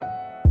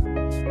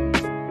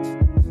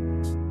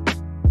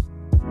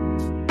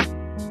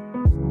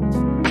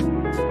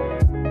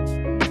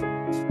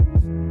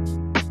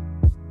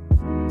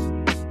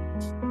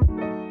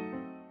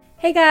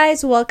Hey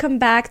guys, welcome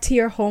back to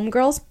your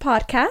Homegirls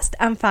podcast.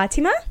 I'm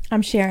Fatima.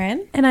 I'm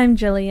Sharon. And I'm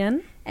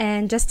Jillian.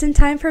 And just in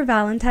time for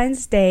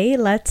Valentine's Day,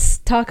 let's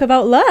talk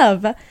about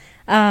love.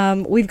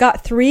 We've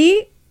got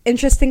three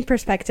interesting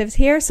perspectives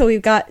here. So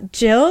we've got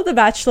Jill, the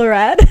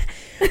bachelorette.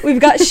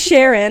 We've got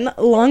Sharon,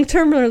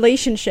 long-term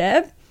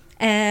relationship.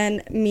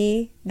 And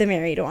me, the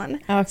married one.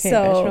 Okay,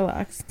 so bitch,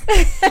 relax.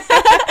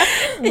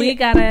 We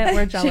got it.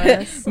 We're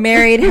jealous.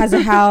 Married, has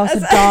a house,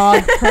 a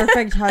dog,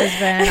 perfect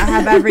husband. I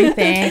have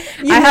everything.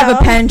 I have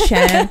a pension.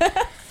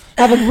 I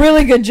have a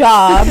really good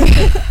job.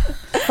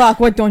 Fuck,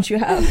 what don't you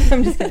have?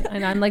 I'm just kidding.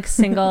 And I'm like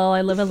single.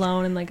 I live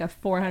alone in like a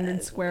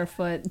 400 square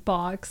foot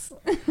box.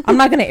 I'm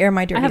not gonna air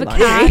my dirty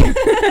laundry.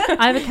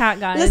 I have a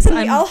cat, guys. Listen,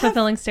 I'm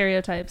fulfilling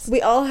stereotypes.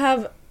 We all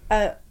have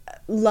a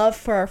love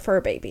for our fur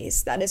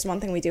babies. That is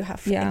one thing we do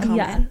have in common.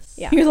 Yes.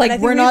 Yeah. You're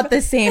like, we're not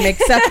the same,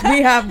 except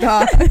we have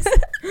dogs.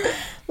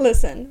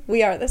 Listen,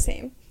 we are the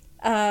same.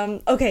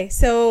 Okay,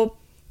 so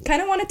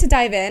kind of wanted to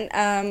dive in.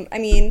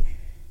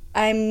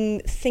 I'm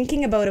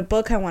thinking about a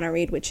book I want to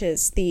read, which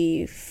is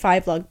the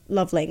 5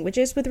 Love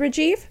Languages with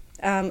Rajiv.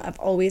 I've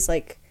always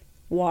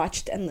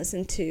watched and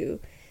listened to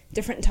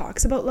different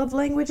talks about love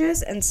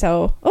languages, and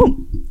so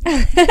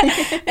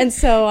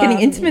Getting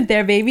intimate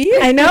there, baby.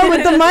 I know,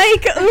 with the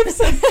mic. Oops.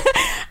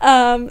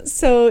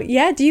 So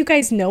yeah, do you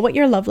guys know what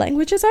your love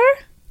languages are?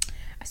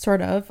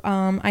 Sort of.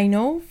 I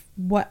know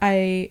what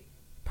I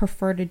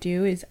prefer to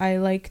do is I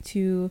like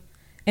to,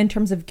 in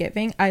terms of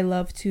giving, I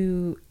love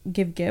to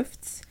give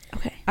gifts.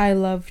 Okay. I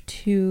love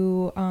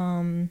to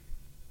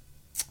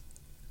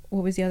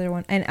what was the other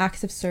one? And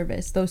acts of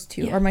service. Those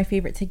two are my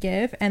favorite to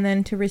give. And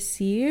then to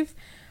receive,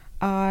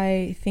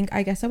 I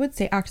guess I would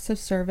say acts of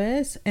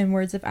service and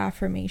words of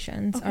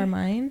affirmations are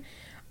mine.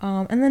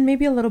 And then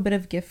maybe a little bit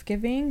of gift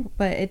giving,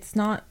 but it's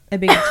not a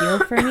big deal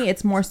for me.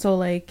 It's more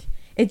so it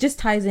just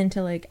ties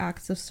into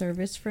acts of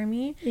service for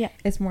me. Yeah.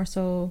 It's more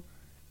so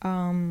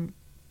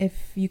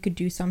if you could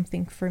do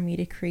something for me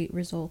to create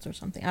results or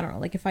something. I don't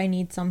know. If I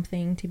need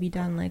something to be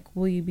done,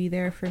 will you be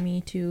there for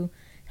me to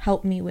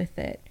help me with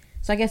it?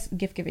 So I guess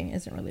gift giving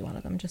isn't really one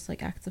of them, just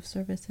acts of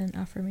service and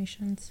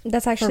affirmations.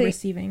 That's actually for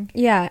receiving.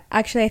 Yeah,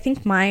 actually I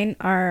think mine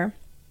are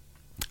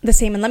the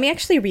same, and let me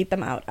actually read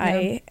them out.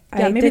 Yeah.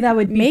 I maybe that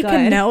would be make good.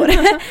 a note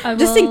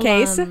just in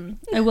case.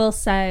 I will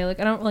say, I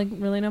don't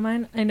really know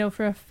mine. I know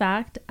for a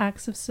fact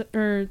acts of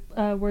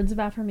words of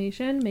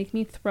affirmation make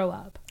me throw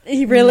up.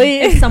 Really?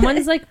 If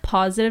someone's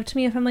positive to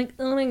me, if I'm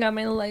oh my god,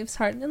 my life's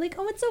hard, and they're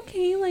oh, it's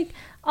okay,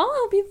 I'll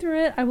help you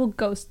through it, I will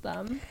ghost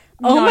them.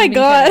 Oh my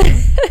god.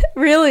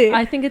 Really?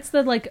 I think it's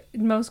the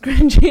most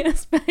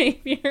cringiest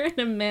behavior in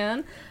a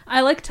man.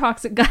 I like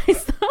toxic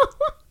guys though.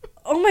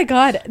 Oh my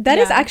god, that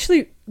is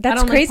actually,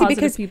 that's crazy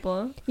because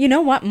people. You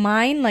know what,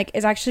 mine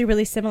is actually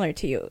really similar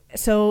to you.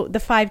 So the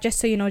 5, just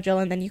so you know, Jill,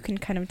 and then you can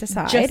kind of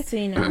decide. Just so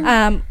you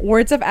know.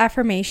 Words of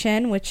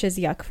affirmation, which is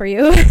yuck for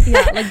you.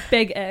 Yeah,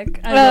 big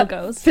ick. I will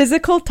ghost.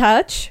 Physical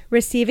touch,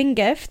 receiving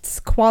gifts,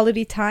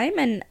 quality time,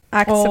 and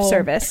acts of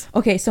service.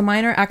 Okay, so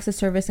mine are acts of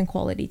service and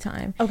quality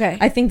time. Okay.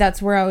 I think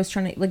that's where I was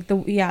trying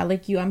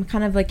to you, I'm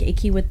kind of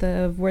icky with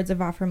the words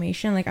of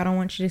affirmation. I don't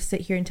want you to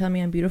sit here and tell me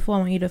I'm beautiful. I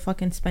want you to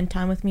fucking spend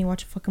time with me,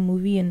 watch a fucking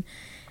movie, and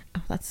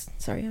I'm kind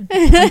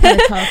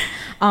of tough.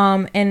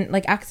 And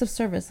acts of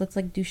service, let's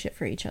do shit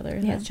for each other.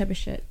 That type of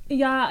shit.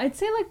 Yeah, I'd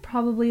say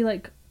probably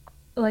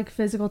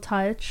physical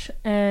touch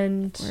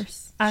and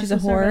She's a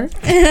whore.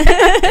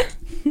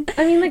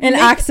 I mean and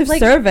acts of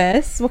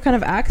service. What kind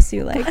of acts do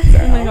you like?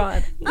 Oh my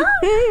god.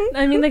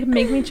 I mean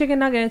make me chicken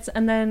nuggets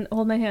and then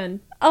hold my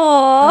hand.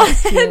 Oh,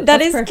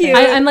 that is cute.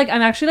 I'm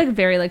actually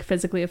very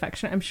physically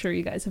affectionate. I'm sure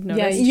you guys have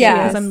noticed. Yeah,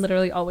 because I'm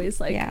literally always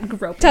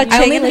groping. Touching,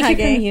 I only and like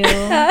hugging. it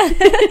from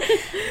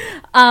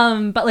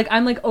you. But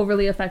I'm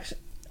overly affectionate.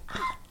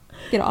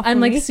 Get off.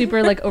 I'm super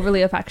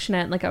overly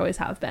affectionate, I always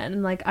have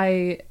been, and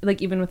I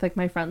even with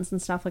my friends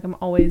and stuff, I'm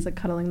always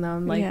cuddling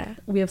them. We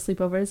have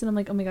sleepovers, and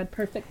I'm oh my god,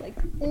 perfect.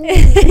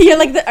 You're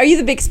are you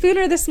the big spoon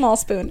or the small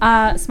spoon?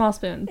 Small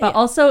spoon. But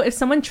also, if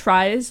someone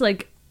tries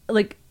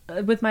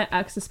with my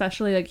ex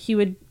especially,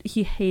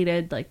 he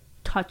hated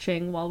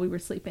touching while we were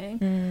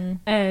sleeping,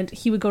 and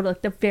he would go to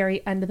the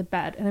very end of the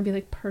bed, and I'd be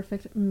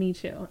perfect, me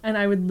too, and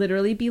I would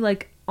literally be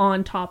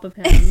on top of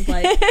him,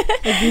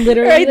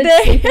 literally right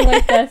there. sleeping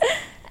like this.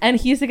 And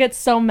he used to get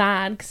so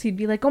mad because he'd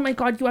be oh my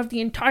god, you have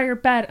the entire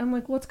bed. I'm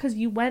well, it's because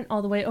you went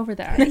all the way over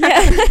there.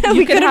 Yeah,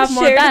 you could have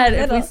more bed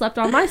if we slept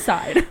on my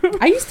side.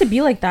 I used to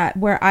be like that,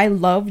 where I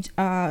loved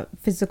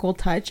physical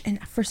touch, and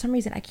for some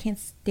reason I can't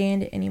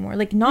stand it anymore.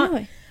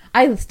 Really?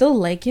 I still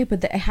like it,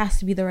 but it has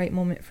to be the right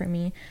moment for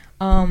me.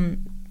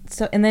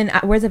 So, and then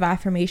words of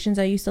affirmations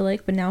I used to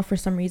but now for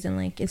some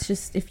reason it's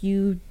just if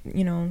you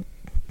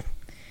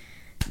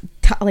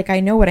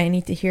I know what I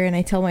need to hear, and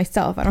I tell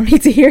myself I don't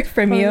need to hear it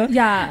from you.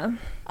 Yeah.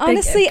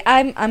 Honestly,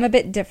 I'm a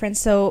bit different.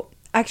 So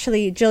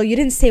actually, Jill, you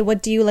didn't say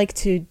what do you like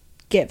to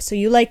give. So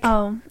you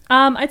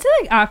I'd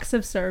say acts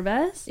of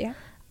service. Yeah.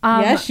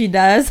 Yes, she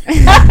does.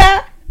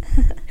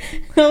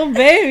 Oh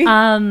baby.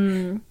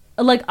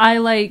 like I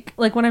like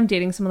when I'm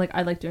dating someone, like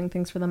I like doing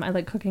things for them. I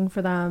like cooking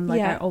for them. Like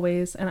Yeah. I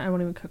always, and I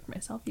won't even cook for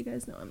myself. You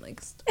guys know I'm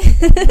like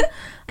stupid.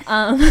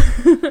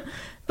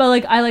 But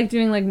like I like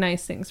doing like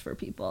nice things for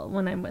people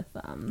when I'm with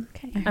them.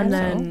 Okay. And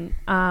then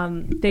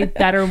they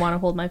better want to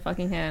hold my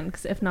fucking hand,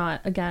 because if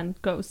not, again,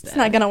 ghost. It's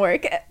not gonna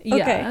work. Okay.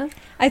 Yeah.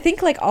 I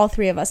think like all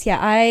three of us. Yeah,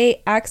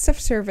 I acts of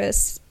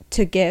service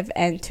to give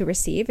and to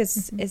receive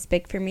is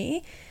big for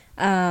me.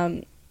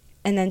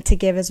 And then to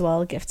give as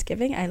well, gift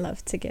giving. I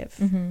love to give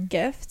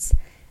gifts.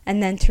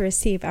 And then to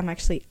receive, I'm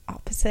actually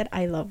opposite.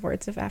 I love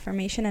words of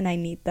affirmation, and I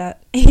need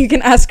that. You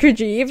can ask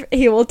Rajiv.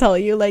 He will tell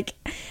you, like,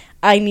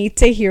 I need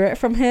to hear it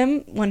from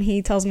him when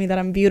he tells me that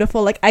I'm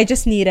beautiful. Like, I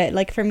just need it.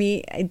 Like, for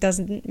me, it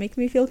doesn't make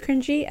me feel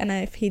cringy. And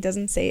if he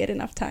doesn't say it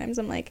enough times,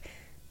 I'm like,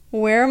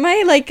 where are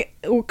my, like,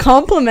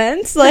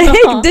 compliments? Like,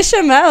 dish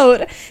them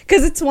out.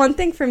 Because it's one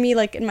thing for me,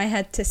 like, in my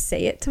head to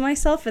say it to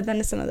myself, and then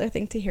it's another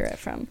thing to hear it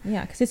from.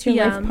 Yeah, because it's your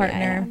life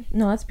partner. Yeah.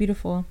 No, that's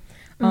beautiful.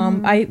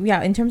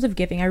 In terms of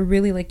giving, I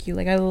really like you.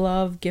 Like, I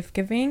love gift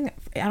giving.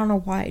 I don't know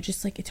why. It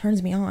just, like, it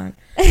turns me on.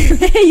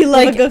 You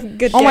love like, a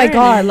good oh my gift.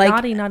 God, like,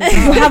 naughty.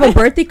 you have a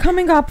birthday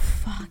coming up,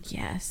 fuck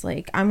yes,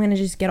 like, I'm gonna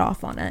just get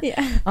off on it.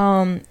 Yeah.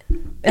 And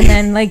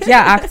then, like, yeah,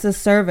 acts of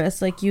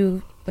service. Like,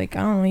 you, like,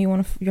 I don't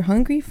know, you're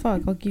hungry,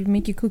 fuck, I'll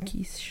make you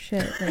cookies,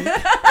 shit, like,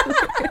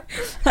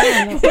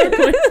 I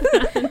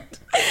don't know.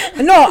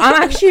 No,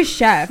 I'm actually a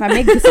chef. I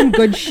make some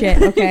good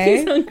shit, okay?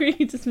 He's hungry,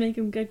 you just make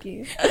him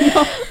cookies.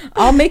 No,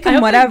 I'll make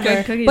him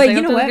whatever. But But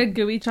you know what? Like a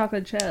gooey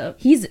chocolate chip.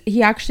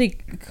 He actually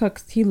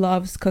cooks. He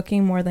loves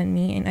cooking more than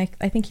me, and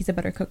I think he's a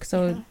better cook,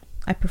 so Yeah.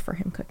 I prefer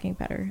him cooking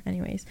better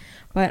anyways.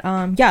 But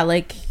yeah,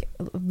 like,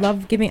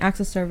 love giving acts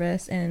of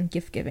service and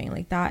gift giving.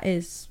 Like, that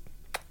is,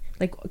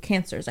 like,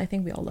 cancers. I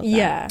think we all love that.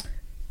 Yeah.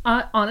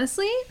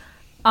 Honestly,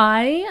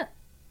 I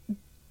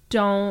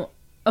don't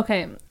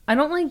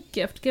like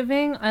gift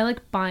giving. I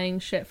like buying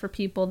shit for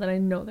people that I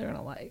know they're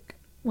gonna like.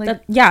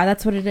 Like,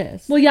 that's what it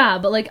is. well, yeah,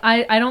 but like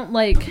I don't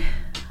like,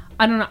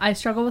 I don't know, I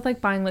struggle with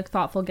like buying like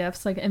thoughtful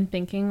gifts, like, and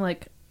thinking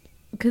like,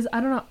 because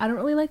I don't know, I don't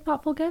really like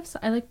thoughtful gifts.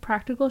 I like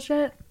practical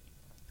shit,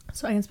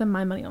 so I can spend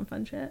my money on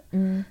fun shit.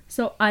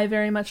 So I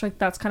very much, like,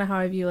 that's kind of how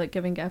I view like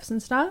giving gifts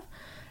and stuff.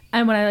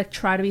 And when I like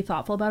try to be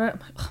thoughtful about it, I'm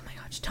like, oh my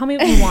god, just tell me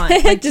what you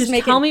want. Like, just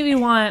tell me what you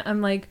want.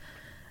 I'm like,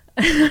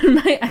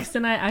 my ex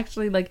and I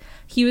actually, like,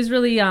 he was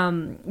really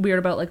weird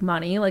about like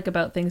money, like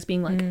about things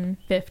being like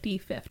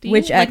 50-50.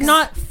 Which like ex?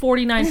 not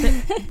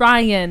 49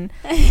 Ryan.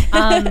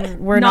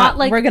 We're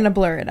gonna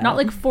blur it out. Not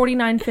like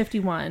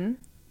 49-51,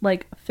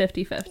 like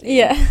 50-50.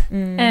 Yeah.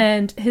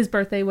 And his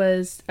birthday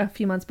was a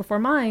few months before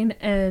mine,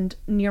 and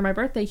near my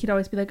birthday he'd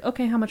always be like,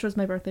 okay, how much was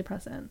my birthday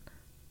present?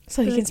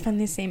 So he can spend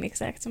the same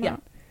exact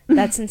amount.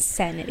 That's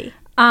insanity.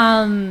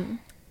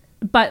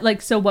 But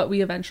like, so what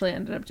we eventually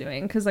ended up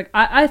doing, because like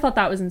I thought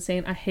that was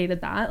insane. I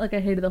hated that. Like, I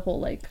hated the whole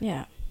like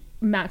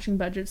matching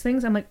budgets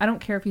things. I'm like, I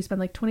don't care if you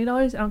spend like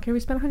 $20. I don't care if you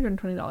spend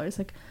 $120.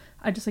 Like,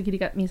 I just like you to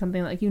get me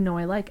something that, like, you know,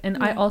 I like.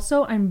 And I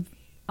also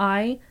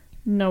I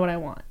know what I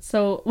want.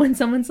 So when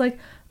someone's like,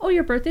 oh,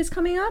 your birthday's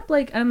coming up,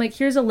 like, I'm like,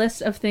 here's a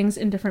list of things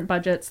in different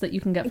budgets that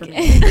you can get for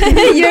me.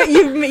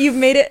 You've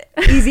made it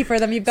easy for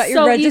them. You've got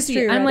your registry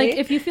easy. I'm ready. like,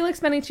 if you feel like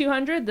spending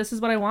 $200, this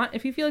is what I want.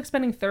 If you feel like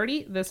spending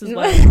 $30, this is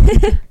what I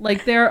want.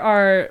 Like, there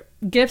are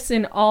gifts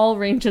in all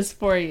ranges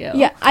for you.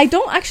 Yeah, I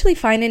don't actually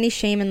find any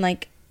shame in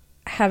like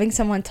having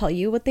someone tell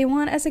you what they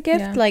want as a gift.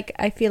 Yeah. Like,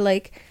 I feel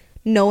like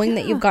knowing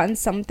that you've gotten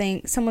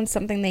something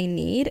they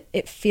need,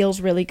 it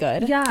feels really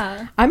good.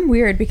 Yeah. I'm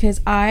weird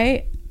because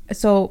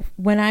so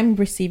when I'm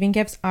receiving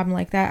gifts, I'm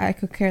like that. I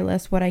could care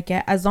less what I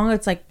get, as long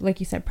as it's like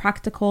you said,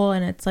 practical,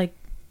 and it's like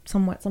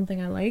somewhat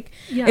something I like.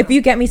 Yeah. If you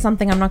get me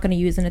something I'm not going to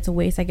use and it's a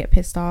waste, I get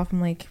pissed off. I'm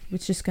like,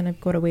 it's just going to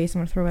go to waste. I'm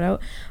going to throw it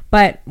out.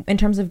 But in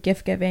terms of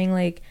gift giving,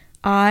 like,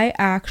 I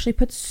actually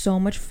put so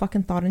much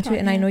fucking thought into it,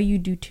 and I know you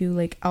do too.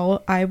 Like,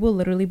 I will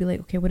literally be like,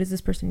 okay, what does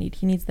this person need?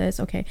 He needs this.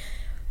 Okay.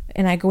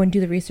 And I go and do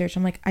the research.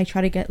 I'm like, I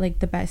try to get like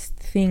the best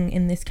thing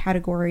in this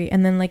category.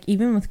 And then, like,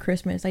 even with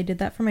Christmas, I did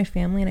that for my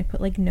family, and I put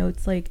like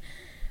notes like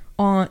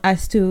on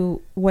as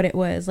to what it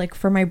was. Like,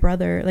 for my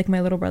brother, like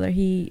my little brother,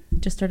 he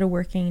just started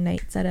working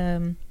nights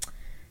at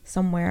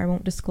somewhere I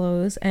won't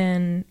disclose,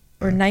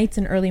 or nights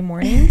and early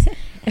mornings.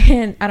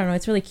 And I don't know,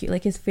 it's really cute.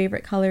 Like, his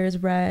favorite color is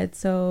red,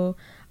 so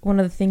one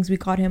of the things we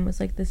got him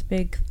was like this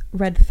big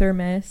red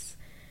thermos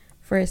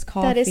for his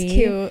coffee. That is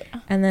cute.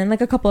 And then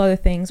like a couple other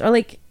things, or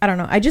like, I don't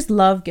know, I just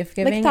love gift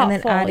giving, Like, and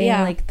then thoughtful, adding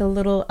yeah. like the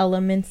little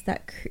elements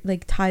that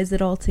like ties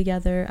it all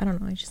together. I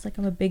don't know, I just like,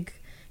 I'm a big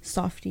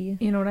softie.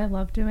 You know what I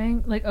love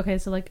doing? Like, okay,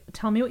 so like,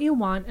 tell me what you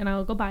want and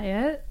I'll go buy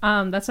it.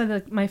 That's why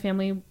like my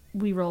family,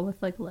 we roll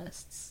with like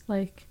lists.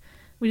 Like,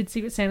 we did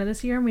Secret Santa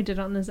this year, and we did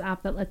it on this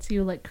app that lets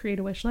you like create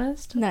a wish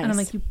list. Nice. And I'm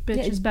like, you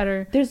bitches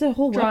better There's a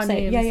whole draw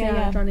website. names.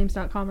 Yeah.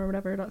 Drawnames.com or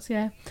whatever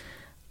 .ca.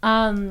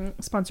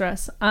 Sponsor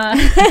us.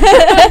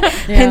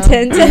 Hint,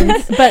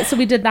 hint. But so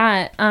we did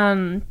that.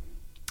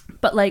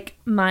 But like,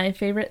 my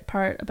favorite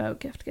part about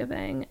gift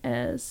giving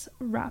is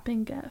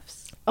wrapping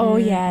gifts. Oh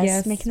yes,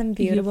 yes. making them You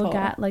beautiful. will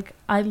get like,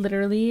 I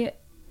literally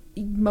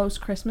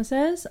most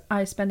Christmases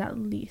I spend at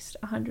least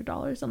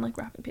 $100 on like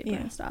wrapping paper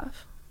and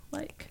stuff.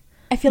 Like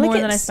I feel more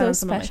like than it's so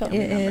special. It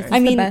is. I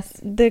mean, the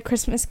the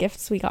Christmas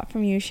gifts we got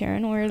from you,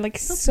 Sharon, were like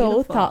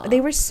so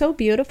they were so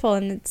beautiful,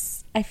 and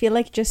I feel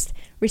like just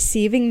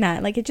receiving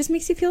that, like, it just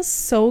makes you feel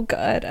so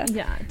good.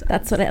 Yeah,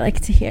 that's what I like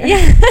to hear.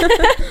 Yeah.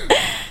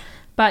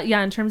 But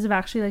yeah, in terms of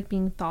actually like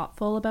being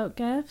thoughtful about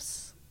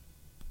gifts,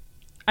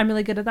 I'm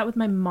really good at that with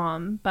my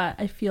mom, but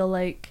I feel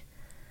like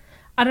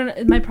I don't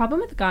know, my problem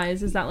with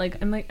guys is that like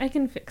I'm like, I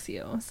can fix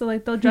you, so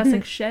like they'll dress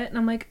like shit and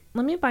I'm like,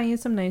 let me buy you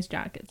some nice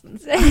jackets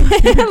and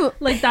stuff.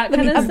 Like that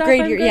kind of stuff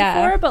I'm good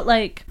for. But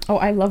like, oh,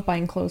 I love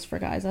buying clothes for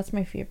guys. That's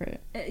my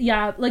favorite.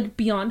 Yeah, like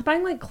beyond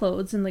buying like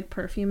clothes and like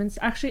perfume and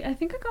actually I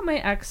think I got my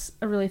ex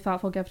a really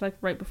thoughtful gift like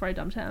right before I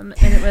dumped him,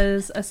 and it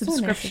was a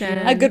subscription.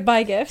 So nice, a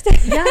goodbye gift.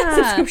 Yeah,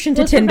 subscription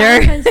to Tinder.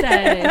 Valentine's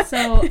Day.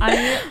 So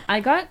I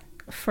got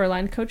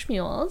fur-lined Coach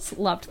mules,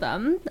 loved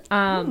them.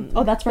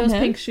 Oh, that's from those him?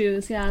 Pink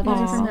shoes, yeah, those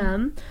are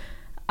from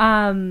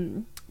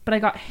him. But I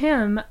got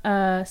him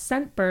a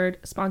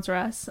Scentbird, sponsor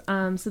us,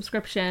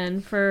 subscription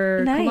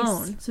for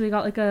cologne. So we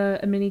got like a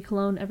mini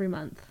cologne every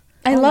month.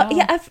 I love.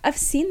 Yeah, I've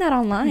seen that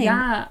online.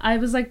 Yeah, I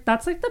was like,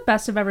 that's like the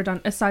best I've ever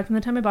done. Aside from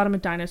the time I bought him a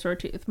dinosaur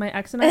tooth. My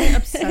ex and I are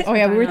obsessed. Oh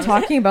yeah, we were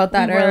talking about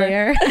that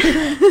earlier.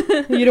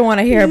 You don't want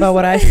to hear about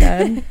what I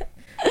said.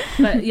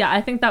 But yeah,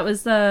 I think that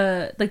was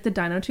the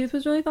dino tooth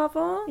was really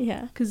thoughtful.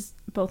 Yeah, because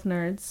both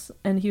nerds,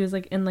 and he was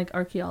like in like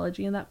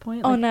archaeology at that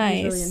point. Oh, Like, nice.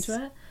 he was really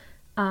into it.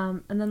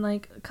 And then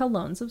like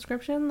cologne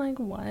subscription, like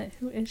what?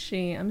 Who is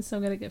she? I'm so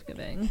good at gift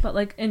giving, but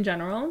like in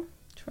general,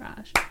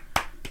 trash.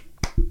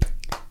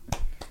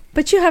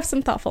 But you have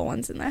some thoughtful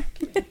ones in there.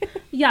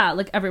 Yeah,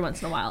 like every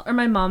once in a while. Or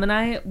my mom and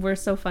I were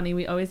so funny.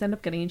 We always end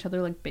up getting each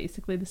other like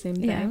basically the same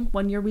thing. Yeah.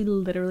 One year we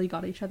literally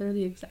got each other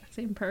the exact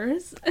same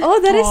purse. Oh,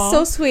 that is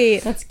so sweet.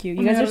 That's cute.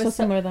 You guys are so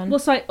similar then. Well,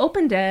 so I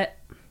opened it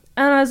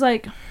and I was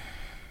like,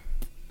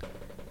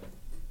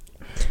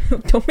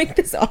 don't make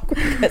this awkward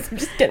because I'm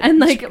just getting and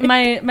like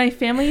my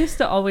family used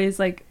to always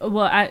like,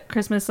 well, at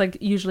Christmas, like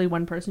usually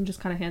one person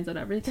just kind of hands out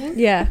everything.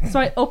 Yeah. So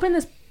I opened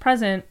this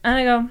present and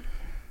I go,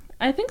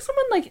 I think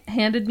someone like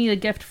handed me a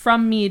gift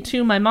from me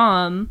to my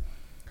mom.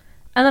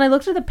 And then I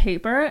looked at the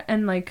paper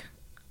and like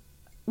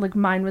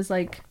mine was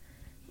like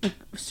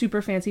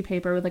super fancy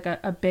paper with like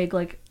a big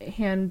like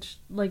hand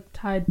like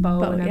tied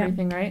bow and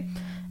everything, right?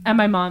 And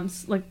my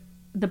mom's like,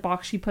 the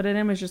box she put it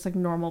in was just like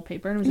normal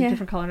paper and it was a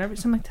different color and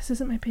everything. So I'm like, this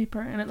isn't my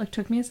paper. And it like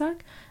took me a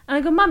sec. And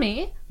I go,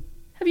 Mommy,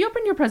 have you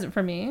opened your present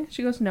for me?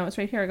 She goes, no, it's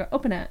right here. I go,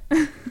 open it.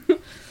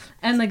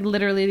 And like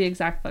literally the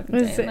exact fucking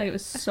same. Like it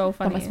was so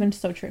funny. That must have been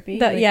so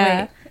trippy.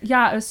 Yeah.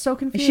 Yeah, I was so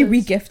confused. Is she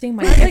re-gifting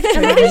my like, gift?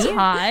 am I just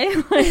high?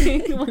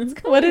 Like, what's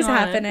going What is on?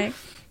 happening?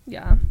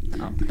 Yeah.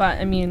 But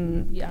I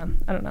mean, yeah,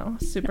 I don't know.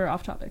 Super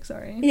off topic,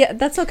 sorry. Yeah,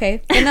 that's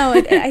okay. But no,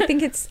 I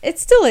think it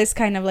still is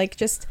kind of like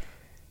just,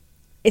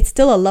 it's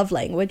still a love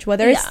language.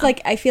 Whether it's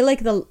like, I feel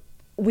like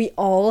we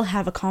all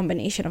have a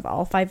combination of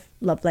all 5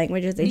 love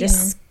languages. They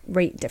just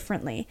rate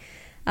differently.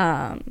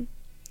 Now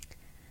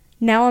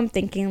I'm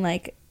thinking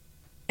like,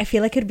 I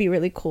feel like it'd be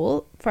really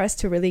cool for us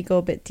to really go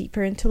a bit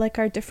deeper into like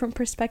our different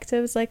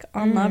perspectives like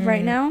on love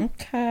right now.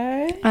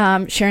 Okay.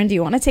 Sharon, do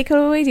you want to take it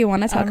away? Do you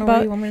want to talk about?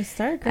 Where you want me to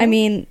start? Girl? I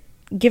mean,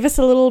 give us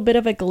a little bit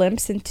of a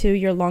glimpse into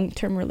your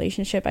long-term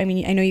relationship. I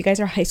mean, I know you guys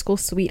are high school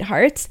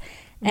sweethearts,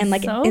 and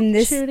like so in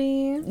this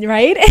shooty.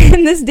 Right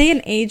in this day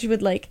and age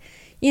with like,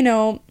 you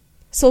know,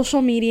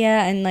 social media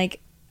and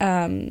like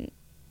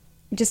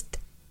just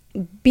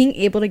being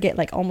able to get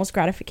like almost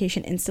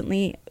gratification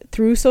instantly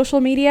through social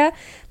media,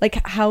 like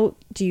how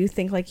do you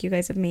think like you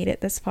guys have made it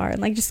this far?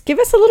 And like just give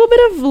us a little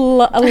bit of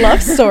a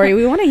love story.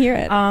 We want to hear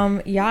it.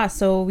 Yeah,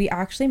 so we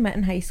actually met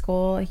in high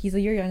school. He's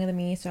a year younger than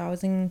me, so I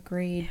was in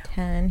grade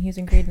 10, he was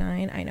in grade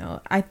 9. I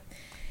know,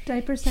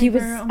 diaper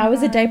sniper. I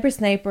was a diaper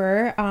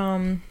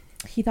sniper.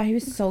 He thought he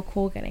was so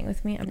cool getting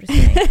with me. I'm just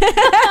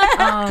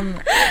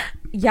kidding.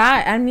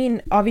 Yeah, I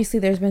mean, obviously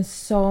there's been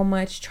so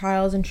much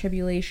trials and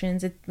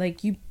tribulations. It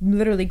like you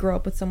literally grow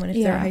up with someone if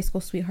they're a high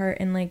school sweetheart,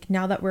 and like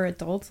now that we're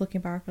adults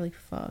looking back, we're like,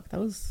 fuck,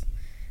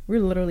 we're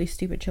literally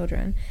stupid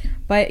children.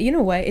 But you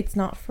know what, it's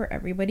not for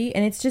everybody,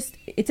 and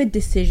it's a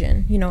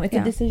decision, you know. It's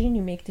a decision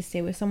you make to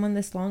stay with someone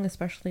this long,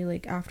 especially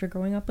like after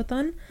growing up with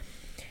them.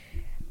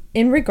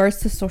 In regards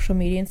to social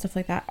media and stuff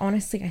like that,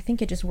 honestly, I think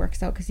it just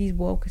works out because he's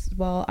woke as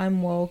well.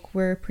 I'm woke.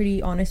 We're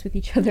pretty honest with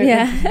each other.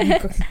 Yeah.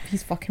 Like,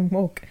 he's fucking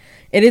woke.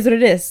 It is what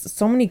it is.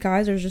 So many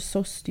guys are just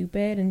so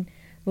stupid and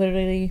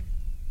literally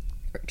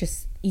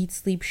just eat,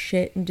 sleep,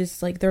 shit, and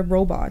just like they're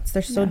robots.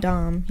 They're so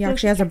dumb. He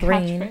actually has a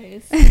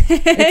brain.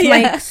 It's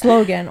my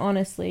slogan,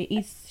 honestly.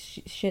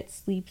 Eats, shit,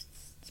 sleeps,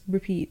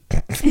 repeat.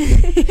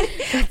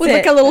 With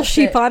like a little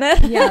sheep on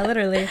it. Yeah,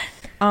 literally.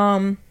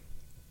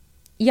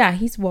 Yeah,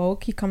 he's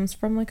woke. He comes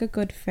from like a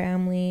good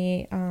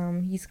family.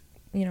 He's,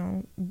 you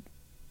know,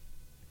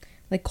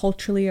 like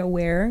culturally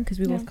aware because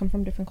we both come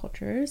from different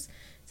cultures.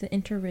 it's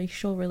an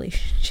interracial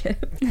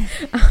relationship.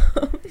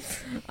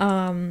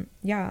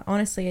 Yeah,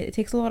 honestly, it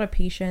takes a lot of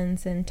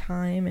patience and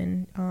time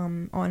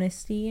and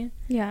honesty.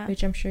 Yeah.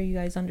 Which I'm sure you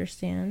guys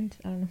understand.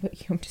 I don't know about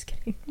you. I'm just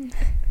kidding.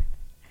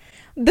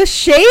 The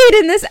shade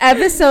in this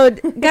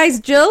episode, guys.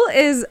 Jill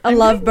is a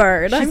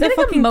lovebird. I'm getting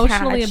fucking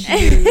emotionally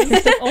catch.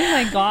 abused. Oh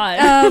my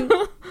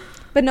god.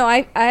 But no,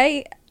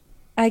 I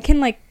can,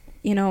 like,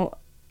 you know,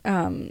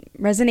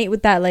 resonate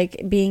with that,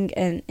 like, being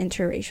an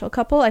interracial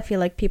couple. I feel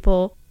like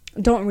people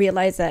don't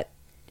realize that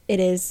it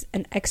is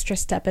an extra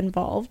step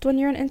involved when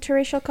you're an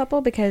interracial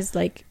couple, because,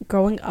 like,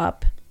 growing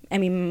up, I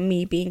mean,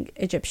 me being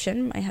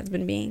Egyptian, my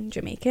husband being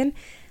Jamaican,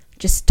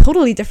 just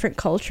totally different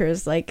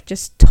cultures, like,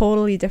 just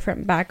totally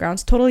different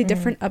backgrounds, totally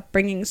different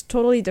upbringings,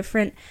 totally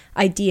different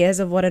ideas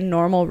of what a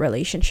normal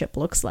relationship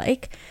looks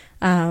like.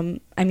 I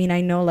mean,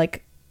 I know,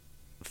 like,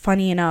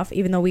 funny enough,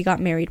 even though we got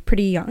married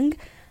pretty young,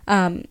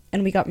 and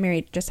we got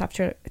married just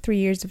after 3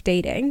 years of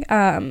dating,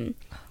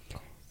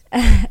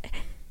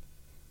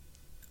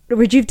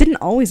 Rajiv didn't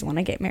always want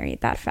to get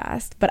married that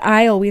fast, but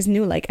I always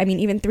knew, like, I mean,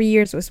 even 3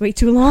 years was way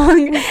too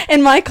long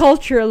in my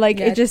culture. Like,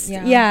 it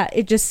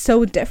just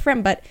so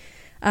different. But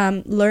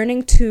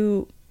learning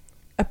to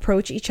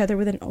approach each other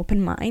with an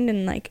open mind,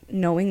 and, like,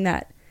 knowing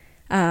that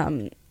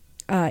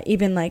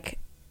even, like,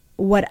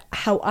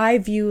 how I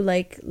view,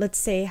 like, let's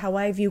say how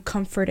I view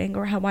comforting,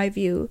 or how I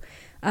view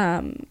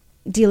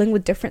dealing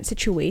with different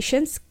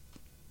situations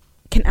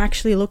can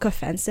actually look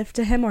offensive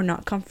to him or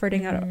not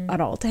comforting at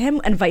all to him,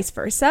 and vice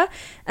versa.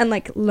 And,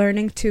 like,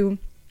 learning to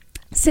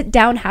sit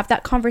down, have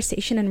that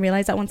conversation, and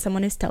realize that when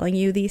someone is telling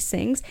you these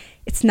things,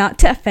 it's not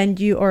to offend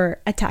you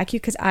or attack you,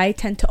 because I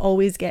tend to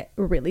always get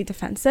really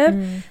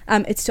defensive.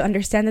 It's to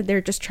understand that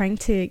they're just trying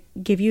to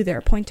give you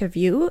their point of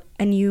view,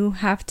 and you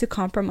have to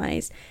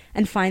compromise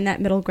and find that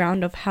middle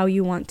ground of how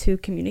you want to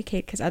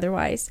communicate, because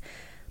otherwise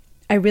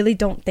I really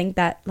don't think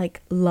that,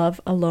 like, love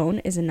alone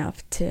is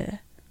enough to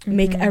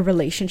make a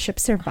relationship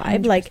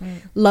survive. 100%. Like,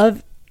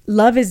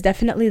 love is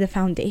definitely the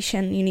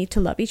foundation. You need to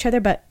love each other,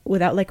 but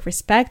without, like,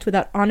 respect,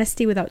 without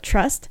honesty, without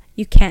trust,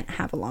 you can't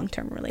have a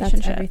long-term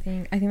relationship. That's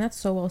everything. I think that's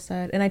so well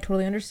said, and I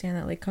totally understand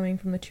that, like, coming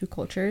from the two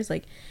cultures,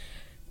 like,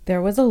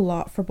 there was a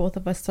lot for both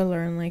of us to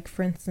learn. Like,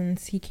 for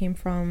instance, he came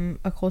from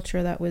a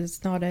culture that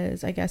was not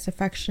as, I guess,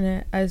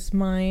 affectionate as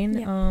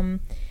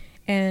mine.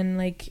 And,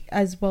 like,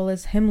 as well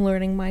as him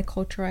learning my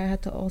culture, I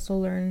had to also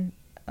learn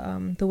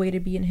the way to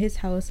be in his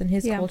house and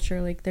his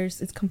culture. Like,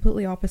 it's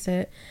completely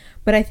opposite,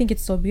 but I think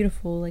it's so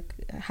beautiful, like,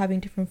 having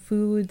different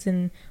foods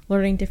and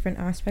learning different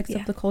aspects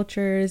of the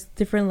cultures,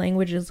 different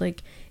languages.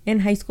 Like, in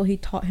high school he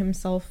taught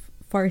himself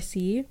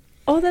Farsi.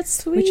 Oh, that's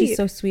sweet. Which is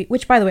so sweet.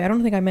 Which, by the way, I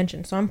don't think I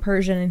mentioned, so I'm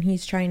Persian and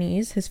he's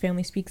Chinese. His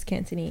family speaks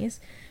Cantonese,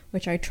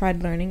 which I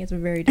tried learning. It's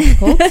very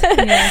difficult.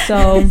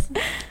 So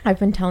I've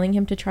been telling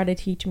him to try to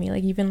teach me,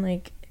 like, even,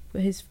 like,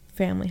 his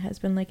family has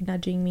been, like,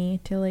 nudging me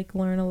to, like,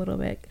 learn a little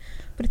bit,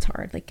 but it's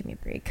hard. Like, give me a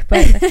break.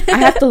 But I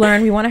have to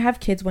learn. We want to have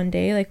kids one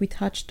day. Like, we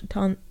touched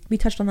on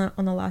that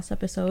on the last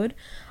episode,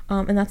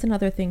 and that's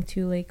another thing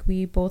too. Like,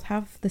 we both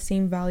have the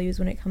same values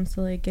when it comes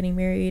to, like, getting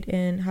married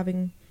and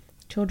having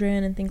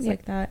children and things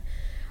like that.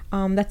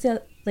 That's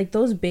it. Like,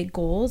 those big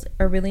goals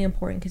are really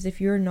important, because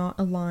if you're not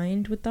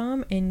aligned with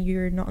them and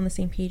you're not on the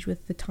same page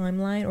with the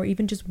timeline, or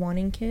even just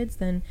wanting kids,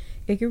 then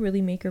it could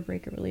really make or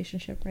break a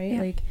relationship, right?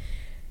 Like,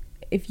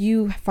 if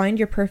you find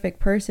your perfect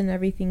person,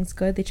 everything's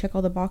good, they check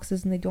all the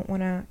boxes, and they don't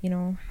want to, you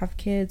know, have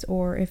kids,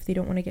 or if they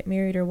don't want to get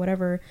married or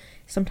whatever,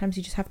 sometimes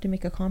you just have to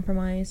make a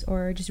compromise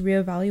or just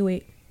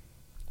reevaluate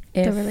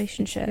the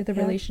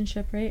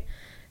relationship, right?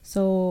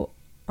 So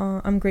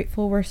I'm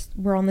grateful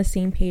we're on the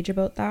same page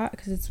about that,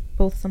 because it's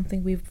both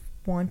something we've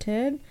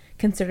wanted,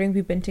 considering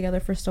we've been together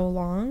for so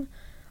long.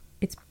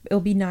 It'll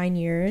be 9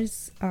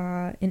 years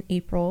in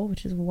April,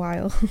 which is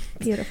wild.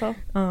 Beautiful.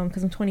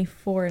 Because I'm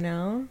 24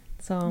 now.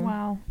 So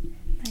wow,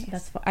 nice.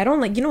 That's fun. I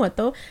don't like, you know what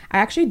though, I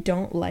actually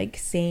don't like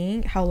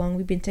saying how long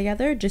we've been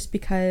together, just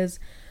because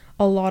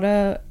a lot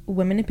of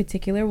women in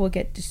particular will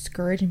get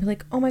discouraged and be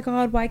like, oh my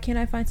god, why can't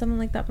I find someone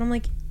like that? But I'm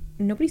like,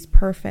 nobody's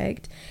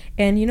perfect,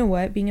 and you know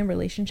what, being in a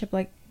relationship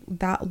like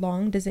that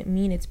long doesn't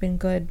mean it's been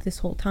good this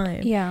whole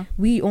time.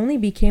 We only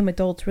became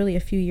adults really a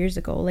few years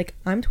ago. Like,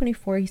 I'm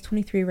 24, he's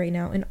 23 right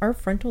now, and our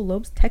frontal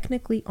lobes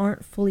technically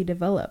aren't fully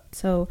developed.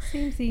 So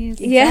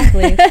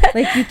exactly.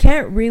 Like, you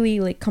can't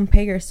really, like,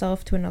 compare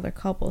yourself to another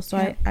couple.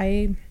 So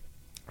I've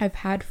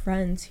had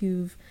friends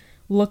who've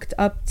looked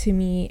up to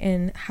me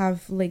and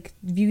have, like,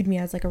 viewed me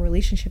as, like, a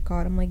relationship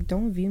god. I'm like,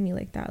 don't view me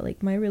like that.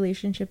 Like, my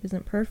relationship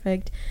isn't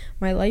perfect,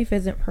 my life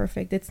isn't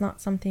perfect. It's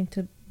not something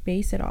to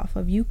base it off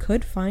of. You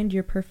could find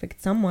your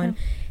perfect someone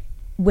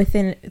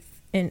within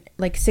in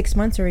like 6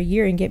 months or a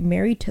year and get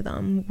married to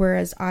them,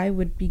 whereas I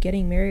would be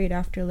getting married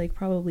after, like,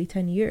 probably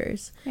 10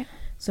 years.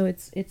 So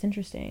it's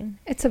interesting.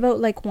 It's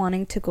about, like,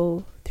 wanting to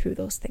go through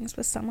those things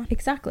with someone.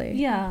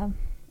 Exactly.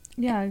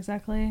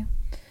 Exactly.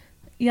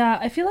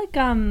 I feel like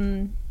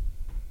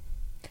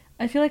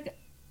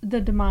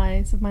the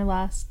demise of my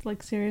last,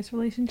 like, serious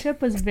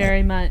relationship was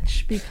very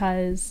much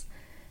because,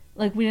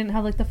 like, we didn't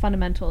have, like, the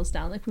fundamentals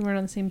down. Like, we weren't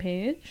on the same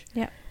page.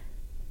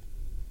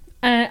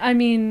 I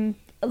mean,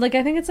 like,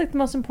 I think it's like the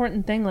most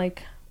important thing,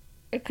 like,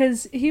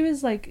 because he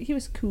was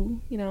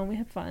cool, you know, we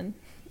had fun.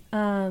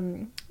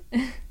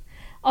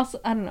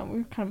 Also, I don't know, we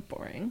were kind of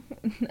boring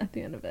at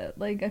the end of it.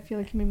 Like, I feel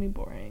like he made me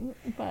boring,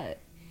 but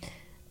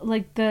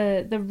like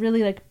the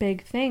really like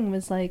big thing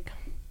was like,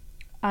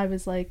 I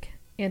was like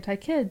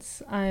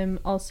anti-kids. I'm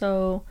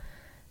also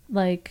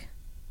like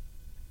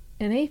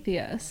an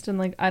atheist, and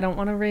like I don't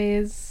want to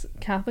raise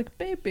Catholic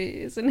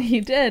babies, and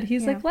he did.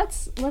 He's like,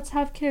 let's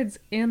have kids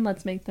and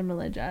let's make them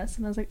religious,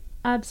 and I was like,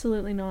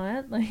 absolutely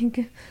not.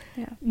 Like,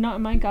 not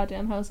in my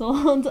goddamn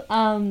household.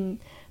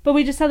 But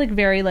we just had like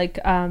very like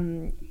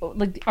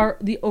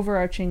the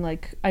overarching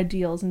like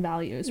ideals and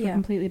values were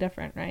completely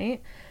different,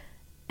 right?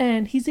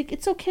 And he's like,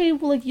 it's okay,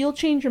 well, like, you'll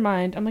change your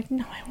mind. I'm like,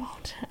 no, I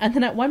won't. And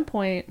then at one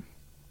point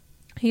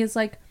he is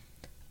like,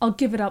 I'll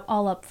give it up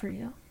all up for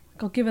you.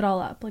 Like, I'll give it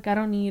all up. Like, I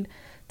don't need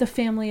the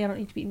family, I don't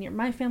need to be near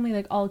my family,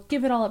 like, I'll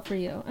give it all up for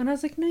you. And I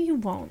was like, no, you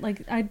won't.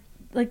 Like,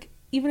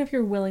 even if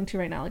you're willing to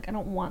right now, like, I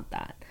don't want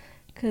that,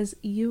 because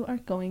you are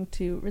going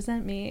to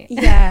resent me.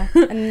 Yeah.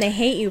 And they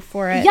hate you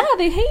for it. Yeah,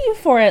 they hate you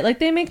for it. Like,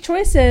 they make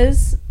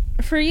choices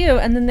for you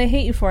and then they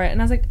hate you for it.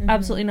 And I was like,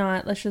 absolutely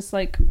not. Let's just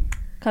like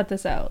cut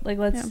this out. Like,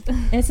 let's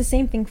And it's the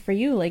same thing for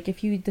you. Like,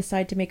 if you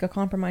decide to make a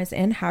compromise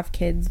and have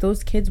kids,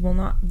 those kids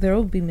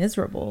they'll be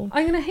miserable.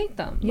 I'm gonna hate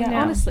them. Yeah, like,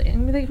 honestly. I'm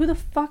gonna be like, who the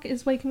fuck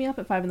is waking me up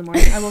at 5 a.m?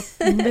 I will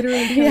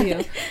literally kill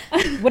you.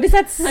 What does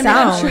that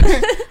sound?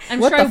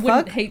 I'm sure I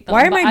wouldn't hate them.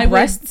 Why are my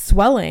breasts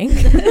swelling?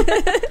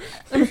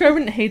 I'm sure I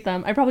wouldn't hate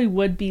them. I probably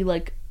would be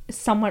like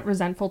somewhat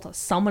resentful to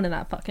someone in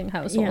that fucking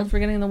household for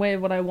getting in the way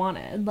of what I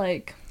wanted.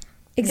 Like,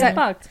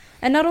 exactly.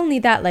 And not only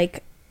that,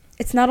 like,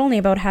 it's not only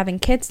about having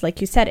kids,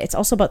 like you said, it's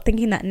also about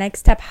thinking that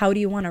next step. How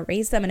do you want to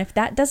raise them? And if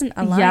that doesn't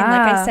align,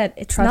 like I said,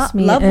 it's not,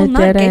 love will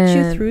not get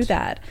you through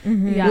that.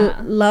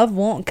 Love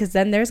won't, because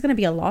then there's going to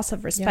be a loss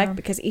of respect,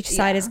 because each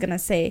side is going to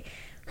say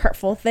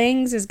hurtful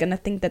things, is going to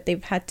think that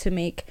they've had to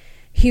make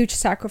huge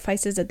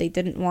sacrifices that they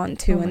didn't want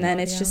to, and then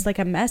it's just like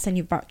a mess, and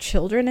you've brought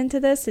children into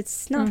this.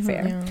 It's not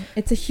fair.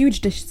 It's a huge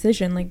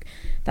decision. Like,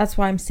 that's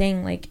why I'm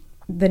saying, like,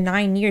 the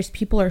 9 years,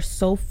 people are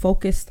so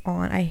focused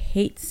on, I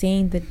hate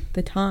saying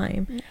the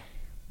time,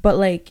 but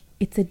like,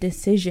 it's a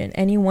decision.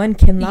 Anyone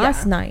can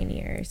last 9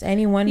 years.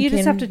 Anyone you can,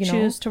 just have to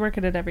choose to work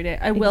at it every day.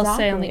 I will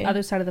say, on the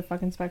other side of the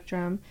fucking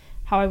spectrum,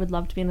 how I would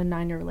love to be in a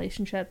 9-year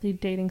relationship. The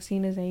dating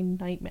scene is a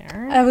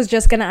nightmare. I was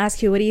just gonna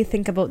ask you, what do you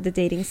think about the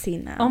dating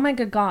scene now? Oh my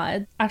good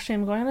god. Actually,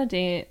 I'm going on a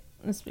date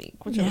this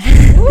week, which is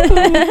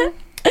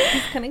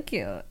kind of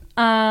cute. Going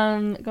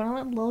on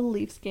a little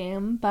Leafs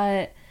game,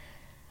 but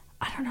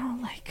I don't know,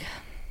 like,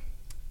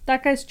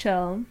 that guy's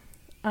chill.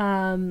 But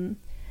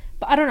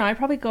I don't know, I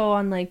probably go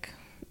on like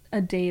a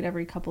date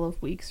every couple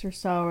of weeks or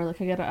so, or like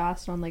I get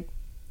asked on like,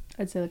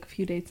 I'd say like a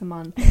few dates a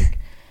month, like,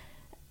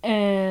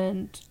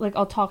 and like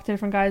I'll talk to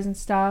different guys and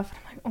stuff, and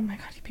I'm like, oh my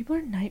god, you people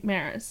are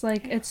nightmares.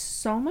 Like, it's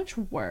so much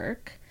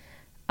work.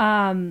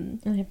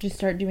 And you have to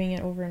start doing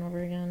it over and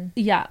over again.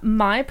 Yeah,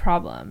 my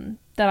problem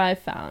that I've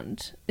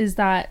found is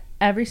that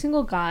every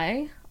single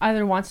guy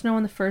either wants to know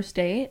on the first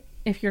date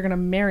if you're gonna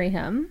marry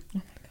him,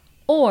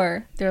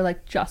 or they're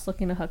like just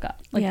looking to hook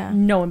up, like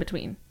no in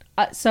between.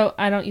 So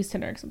I don't use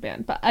Tinder because I'm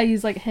banned, but I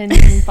use like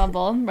Hinge and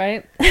Bumble,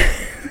 right?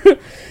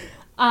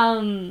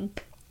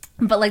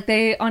 But like,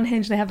 they on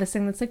Hinge, they have this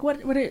thing that's like,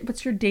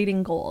 what's your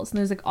dating goals? And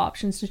there's like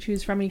options to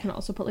choose from. You can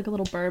also put like a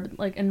little blurb,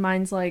 like, and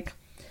mine's like,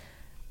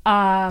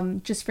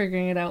 just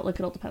figuring it out. Like,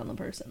 it'll depend on the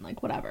person,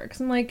 like, whatever.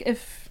 Because I'm like,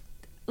 if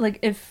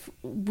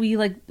we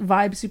like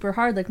vibe super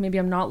hard, like, maybe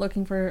I'm not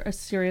looking for a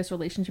serious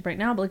relationship right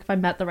now, but like, if I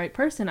met the right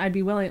person, I'd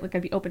be willing, like,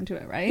 I'd be open to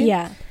it, right?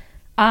 Yeah.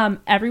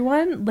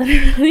 Everyone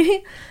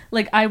literally,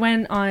 like, I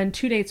went on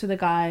 2 dates with a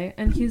guy,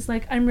 and he's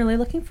like, I'm really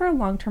looking for a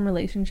long-term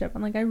relationship.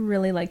 I'm like, I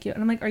really like you.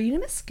 And I'm like, are you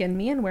gonna skin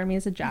me and wear me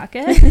as a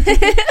jacket?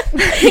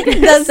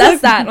 That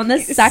says that on the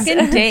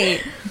second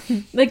date.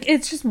 Like,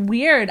 it's just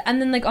weird. And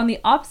then like, on the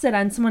opposite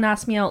end, someone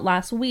asked me out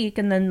last week,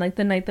 and then like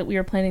the night that we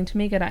were planning to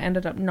make it, I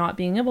ended up not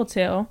being able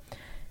to.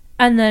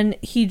 And then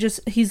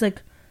he's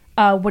like,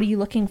 what are you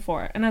looking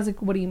for? And I was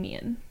like, what do you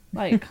mean?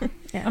 Like,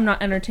 I'm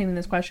not entertaining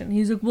this question.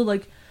 He's like, well,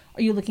 like,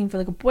 are you looking for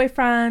like a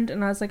boyfriend?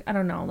 And I was like, I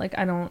don't know. Like,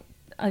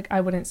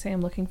 I wouldn't say I'm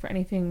looking for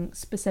anything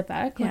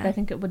specific. Like, I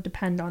think it would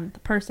depend on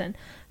the person.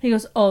 He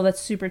goes, oh, that's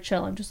super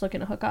chill. I'm just looking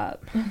to hook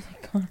up.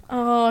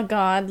 Oh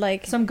god,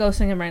 like, so I'm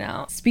ghosting him right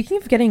now. Speaking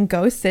of getting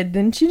ghosted,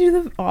 didn't you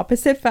do the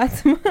opposite,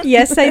 Fatma?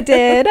 Yes, I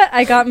did.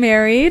 I got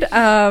married.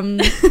 I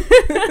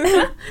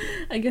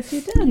guess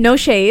you did. No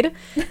shade.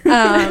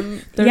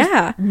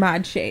 There's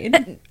mad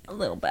shade. A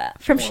little bit.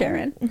 From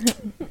Sharon.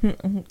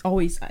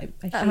 Always, I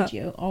shade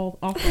you all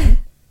often.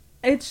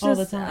 It's all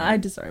just, the time. I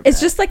deserve It's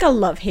it. just like a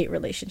love-hate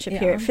relationship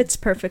here. It fits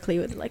perfectly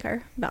with like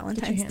our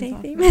Valentine's Day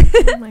theme.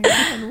 Oh my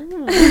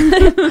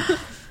god.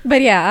 But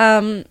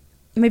yeah,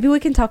 maybe we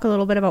can talk a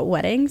little bit about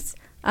weddings.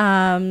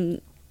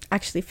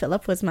 Actually,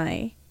 Philip was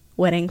my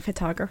wedding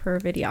photographer,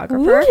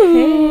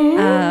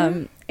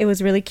 videographer. It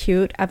was really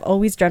cute. I've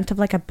always dreamt of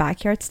like a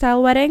backyard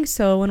style wedding.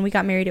 So when we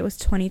got married, it was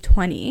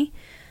 2020.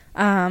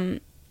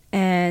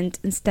 And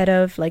instead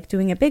of like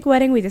doing a big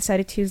wedding, we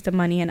decided to use the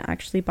money and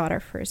actually bought our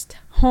first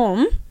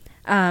home.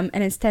 And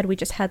instead we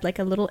just had like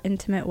a little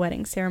intimate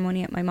wedding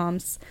ceremony at my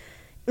mom's,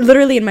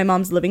 literally in my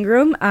mom's living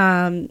room.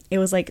 It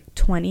was like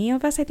 20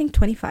 of us, I think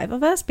 25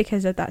 of us,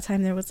 because at that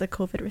time there was the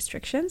COVID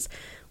restrictions,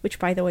 which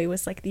by the way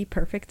was like the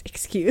perfect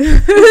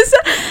excuse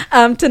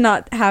to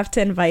not have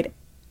to invite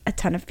a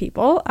ton of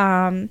people.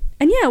 And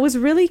yeah, it was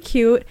really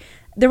cute.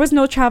 There was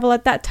no travel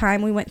at that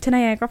time. We went to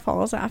Niagara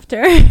Falls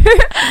after.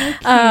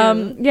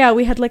 Yeah,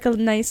 we had like a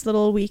nice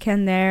little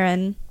weekend there,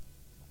 and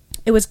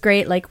it was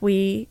great. Like,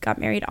 we got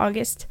married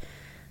August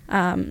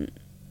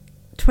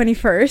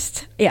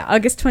 21st. Yeah,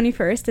 August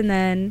 21st, and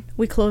then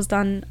we closed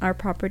on our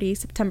property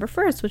September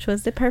 1st, which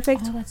was the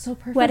perfect, that's so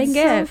perfect. wedding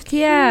gift.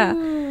 Cute.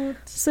 Yeah.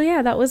 So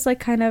yeah, that was like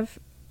kind of,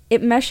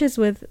 it meshes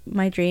with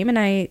my dream, and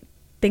I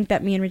think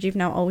that me and Rajiv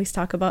now always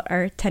talk about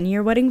our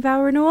 10-year wedding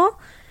vow renewal.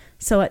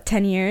 So at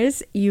 10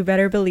 years, you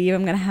better believe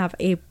I'm gonna have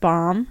a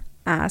bomb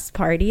ass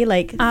party,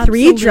 like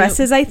Absolute 3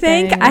 dresses, I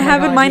think. thing. I Oh my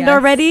have in God, mind yes.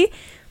 already.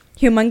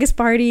 Humongous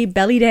party,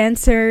 belly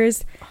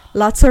dancers,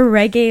 lots of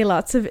reggae,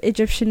 lots of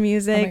Egyptian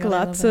music, God, I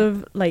lots love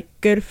of like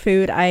good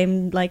food.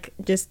 I'm like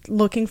just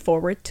looking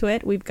forward to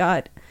it. We've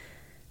got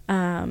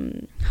how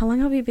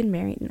long have we been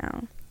married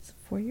now? Is it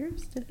 4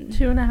 years?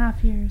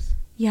 2.5 years.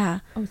 Yeah.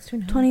 Oh, it's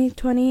 2.5.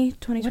 2020,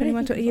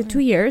 2021, think yeah, of 2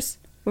 years.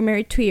 We're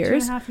married 2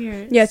 years. 2.5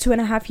 years. Yeah,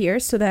 2.5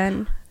 years. So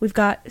then we've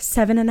got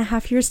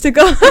 7.5 years to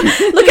go.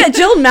 Look at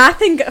Jill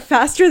mathing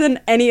faster than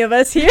any of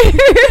us here.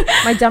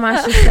 My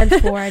dumbass just said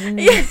 4. I didn't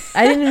even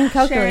Sharon,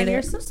 calculate you're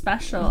it. so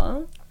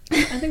special.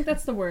 I think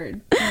that's the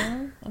word.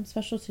 Yeah, I'm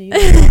special to you.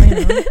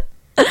 I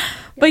know.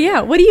 But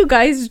yeah, what do you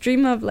guys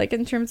dream of, like,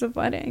 in terms of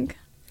wedding?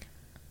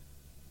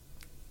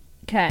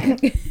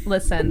 Okay,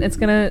 listen, it's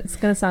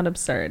gonna sound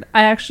absurd.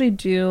 I actually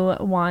do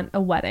want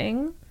a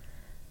wedding.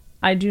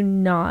 I do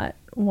not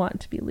want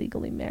to be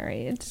legally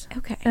married.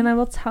 Okay. And I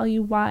will tell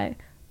you why.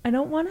 I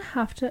don't want to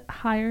have to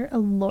hire a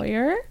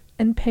lawyer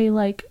and pay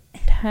like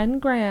 10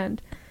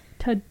 grand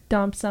to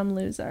dump some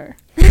loser.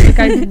 Like,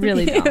 I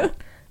really don't.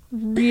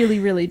 Really,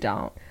 really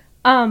don't.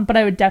 But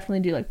I would definitely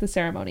do like the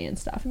ceremony and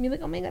stuff and be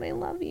like, oh my God, I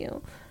love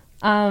you.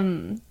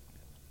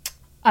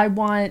 I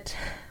want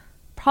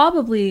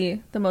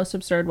probably the most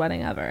absurd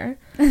wedding ever.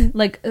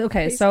 Like,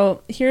 okay,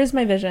 so here's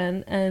my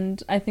vision,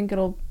 and I think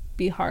it'll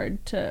be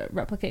hard to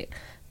replicate.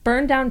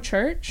 Burn down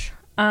church.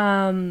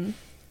 I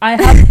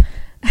have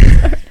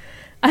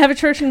I have a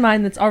church in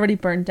mind that's already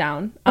burned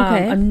down.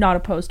 Okay. I'm not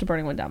opposed to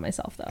burning one down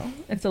myself, though,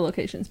 if the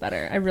location's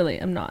better. I really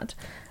am not.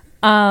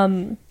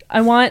 I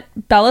want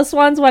Bella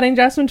Swan's wedding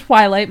dress from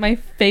Twilight, my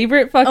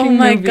favorite fucking movie. Oh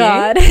my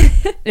God.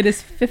 It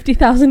is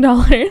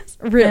 $50,000.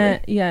 Really?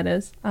 Yeah, it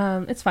is.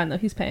 It's fine though.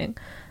 He's paying.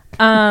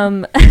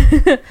 And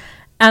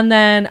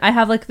then I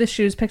have like the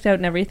shoes picked out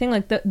and everything.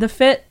 Like the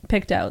fit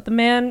picked out. The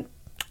man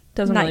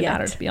doesn't Not really yet.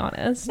 matter, to be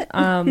honest.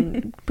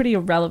 Pretty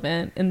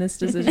irrelevant in this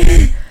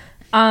decision.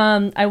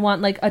 I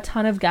want like a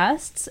ton of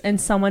guests,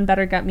 and someone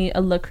better get me a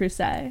Le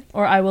Creuset,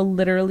 or I will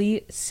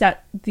literally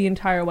set the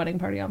entire wedding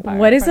party on fire.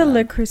 What in is a front of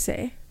Le them.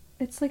 Creuset?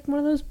 It's like one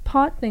of those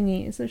pot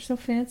thingies. They're so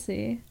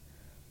fancy.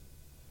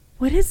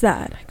 What is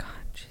that? Oh my God.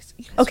 Jeez,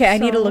 you guys Okay, are I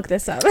need to so- look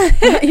this up.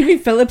 Even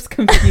Philip's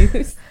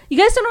confused. You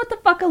guys don't know what the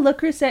fuck a Le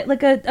Creuset,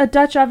 like a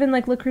Dutch oven,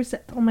 like Le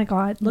Creuset. Oh my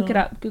God. Look No. it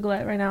up. Google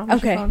it right now.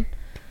 Where's your Okay. phone?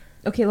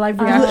 Okay,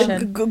 live Uh,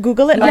 reaction.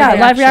 Google it. Yeah, Okay.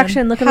 live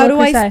reaction. Look at How Le do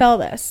I Creuset. spell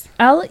this?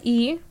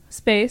 LE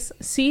space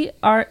CREUSET.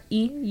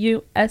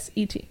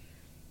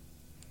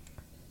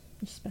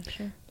 You're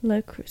special.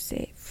 Le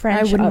Creuset. French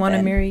I wouldn't want to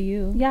oven. marry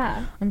you.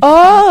 Yeah. I'm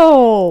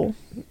Oh,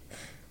 Let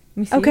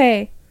me see.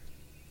 okay.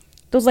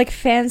 Those like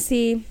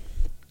fancy.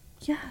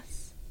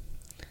 Yes.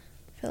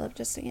 Philip,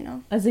 just so you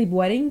know. As a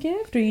wedding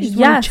gift, or you just want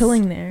Yes. it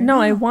chilling there? No,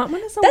 I want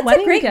one as a That's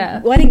wedding a great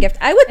gift. wedding gift.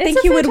 I would It's think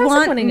a you would fantastic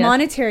want wedding gift.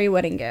 monetary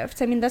wedding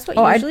gifts. I mean, that's what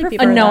Oh, I'd usually prefer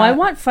people. No, that. I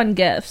want fun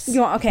gifts.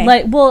 You want okay?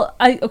 Like, well,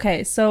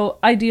 okay, so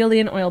ideally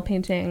an oil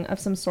painting of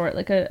some sort,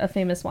 like a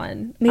famous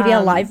one. maybe a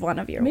live one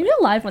of your. Maybe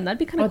a live one. That'd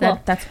be kind Oh, of cool.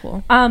 that's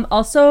cool.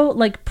 Also,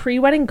 like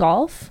pre-wedding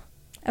golf.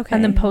 Okay.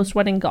 And then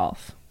post-wedding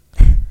golf.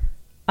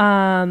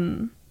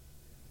 Those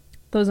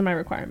are my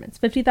requirements.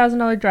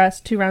 $50,000 dress,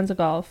 2 rounds of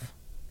golf,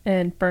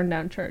 and burn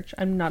down church.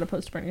 I'm not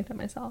opposed to burning it down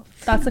myself.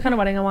 That's the kind of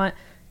wedding I want.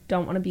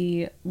 Don't want to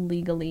be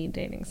legally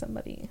dating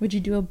somebody. Would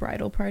you do a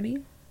bridal party?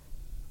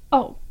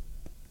 Oh,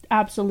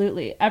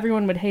 absolutely.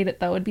 Everyone would hate it,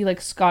 though. It'd be like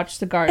Scotch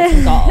cigars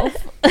and golf.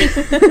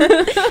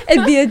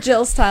 It'd be a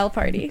Jill style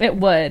party. It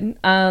would.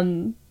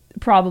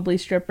 Probably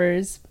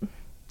strippers.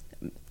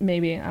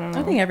 Maybe. I don't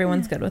know. I think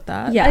everyone's good with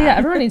that. Yeah. Yeah,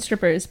 everyone needs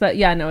strippers, but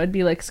yeah, no, it'd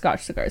be like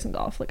Scotch cigars and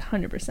golf, like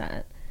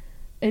 100%.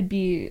 It'd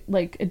be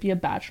a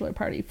bachelor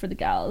party for the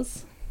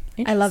gals.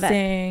 I love it.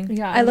 Interesting.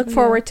 Yeah, I look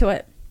forward to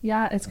it.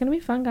 Yeah, it's gonna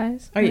be fun,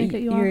 guys. Are I'm you? gonna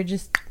get you You're all.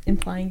 just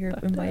implying you're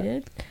Fucked up.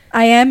 invited.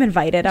 I am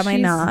invited. Am I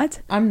She's- not?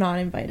 I'm not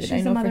invited. She's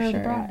I the know mother for of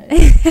the sure.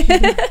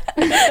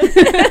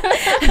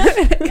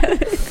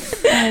 bride.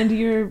 And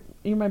you're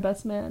my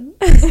best man.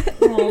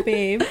 Oh,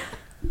 babe.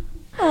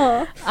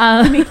 Oh.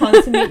 Let me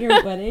consummate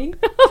your wedding.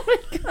 Oh my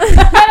God.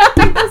 I don't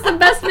think that's the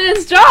best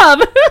man's job.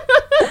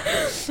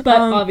 But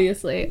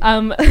obviously,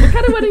 what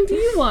kind of wedding do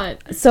you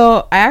want?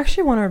 So I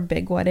actually want a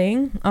big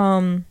wedding.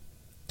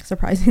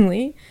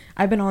 Surprisingly,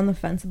 I've been on the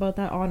fence about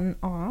that on and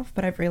off,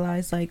 but I've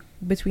realized, like,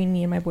 between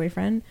me and my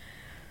boyfriend,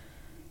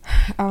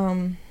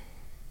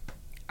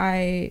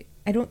 I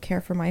don't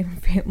care for my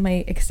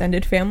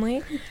extended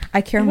family.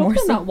 I care more.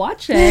 They're not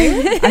watching.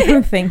 I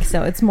don't think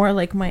so. It's more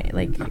like my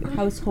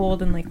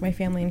household and like my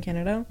family in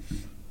Canada,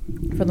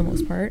 for the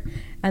most part.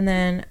 And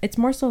then it's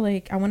more so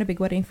like I want a big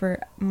wedding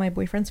for my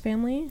boyfriend's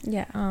family.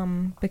 Yeah.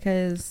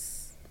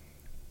 Because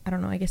I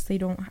don't know. I guess they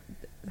don't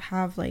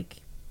have like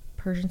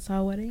Persian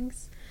style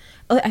weddings.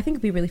 I think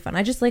it'd be really fun.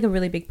 I just like a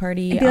really big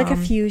party. It'd be like a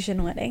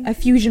fusion wedding. A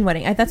fusion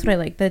wedding. That's what I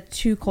like. The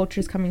two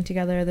cultures coming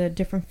together, the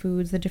different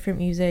foods, the different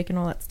music and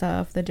all that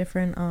stuff. The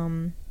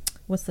different,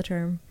 what's the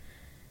term?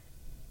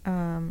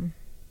 Where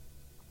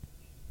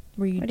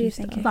you what do you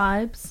stuff. thinking?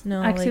 Vibes?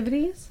 No.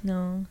 Activities? Like,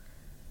 no.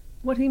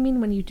 What do you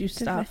mean when you do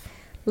stuff?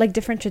 Like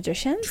different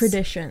traditions?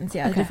 Traditions,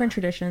 yeah. Okay. Different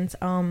traditions.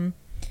 And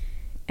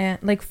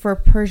like for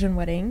Persian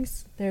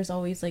weddings, there's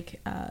always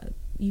like,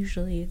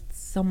 usually it's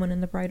someone in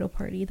the bridal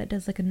party that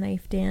does like a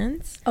knife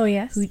dance. Oh,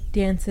 yes. Who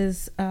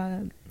dances,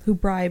 who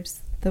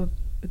bribes the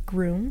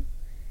groom.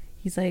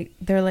 He's like,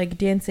 they're like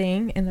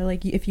dancing and they're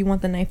like, if you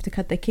want the knife to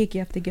cut the cake, you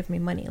have to give me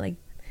money. Like,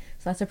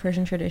 so that's a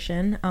Persian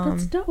tradition.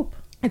 That's dope.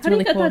 It's How do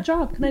really you get cool. that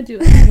job? Can I do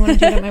it? You want to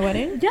do it at my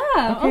wedding?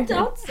 Yeah, Okay,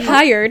 I'll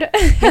Hired.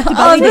 to On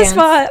belly the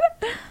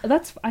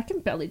dance. spot. I can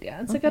belly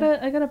dance. Okay.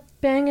 I got a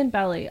banging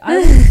belly. I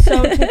will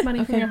so take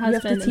money from Okay, your you have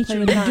husband to and teach play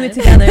me. with We do it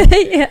knives.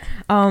 together.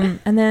 Yeah.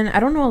 And then I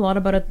don't know a lot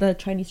about the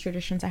Chinese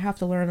traditions. I have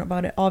to learn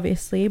about it,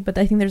 obviously. But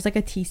I think there's like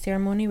a tea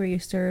ceremony where you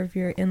serve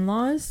your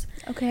in-laws.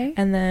 Okay.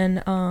 And then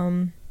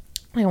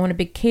like I want a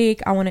big cake.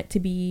 I want it to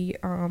be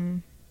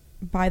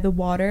by the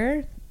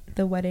water,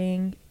 the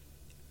wedding,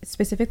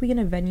 specifically in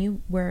a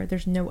venue where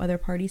there's no other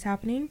parties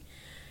happening.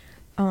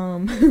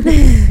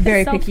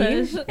 Very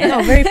picky. Selfish.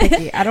 No, very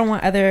picky. I don't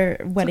want other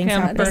weddings Okay,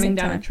 I'm happening. burning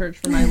down a church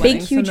for my Big,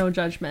 wedding, huge- so no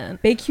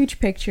judgment. Big huge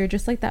picture,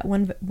 just like that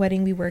one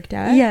wedding we worked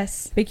at.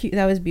 Yes. Big cute.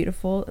 That was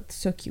beautiful. It's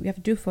so cute. We have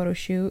to do a photo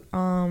shoot.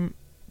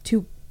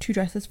 Two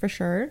dresses for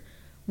sure.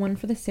 One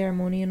for the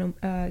ceremony and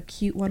a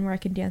cute one where I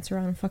can dance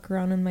around and fuck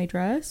around in my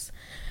dress.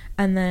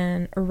 And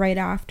then right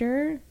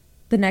after,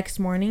 the next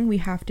morning, we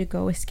have to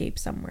go escape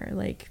somewhere,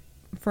 like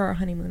for our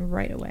honeymoon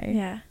right away.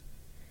 Yeah.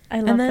 I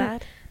love then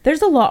that.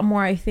 There's a lot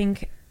more I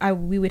think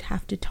we would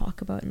have to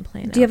talk about and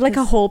plan. Do you have like a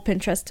 'cause- whole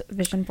Pinterest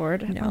vision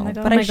board? No, on the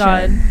go? but Oh I my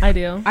God, should. I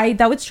do.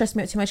 that would stress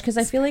me out too much because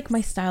I feel like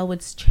my style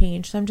would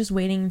change. So I'm just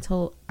waiting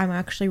until I'm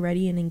actually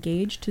ready and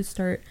engaged to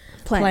start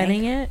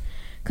planning it.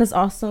 Because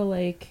also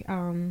like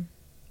I'm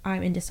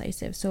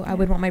indecisive, so I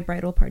would want my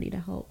bridal party to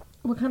help.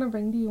 What kind of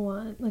ring do you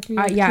want? Like,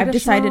 are you Yeah, I've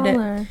decided it.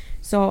 traditional or-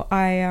 So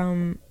I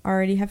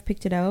already have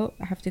picked it out.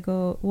 I have to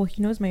go. Well,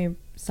 he knows my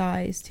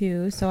size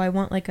too, so I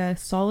want like a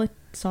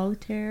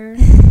solitaire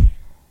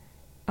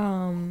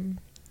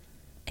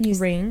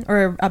ring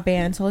or a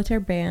band, solitaire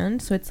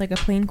band. So it's like a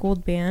plain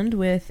gold band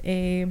with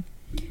a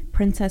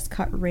princess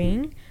cut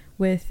ring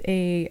with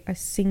a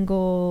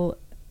single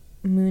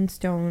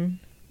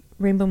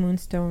rainbow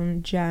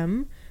moonstone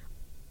gem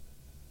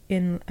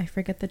in, I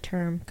forget the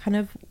term, kind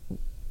of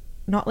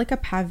not like a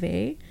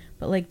pave,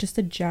 but like just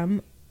a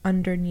gem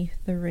underneath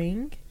the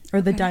ring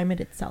or the diamond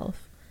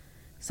itself.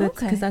 So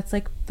it's because that's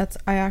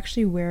I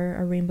actually wear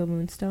a rainbow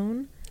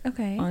moonstone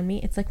on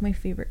me. It's like my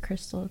favorite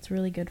crystal. It's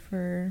really good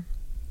for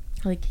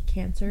like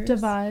cancers. The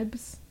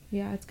vibes.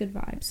 Yeah, it's good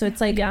vibes. So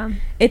it's like Yeah.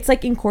 it's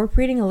like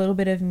incorporating a little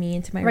bit of me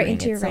into my Right ring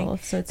into your itself. ring.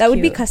 So it's that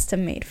would be cute.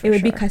 custom made for It would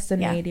sure. be custom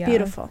made, yeah.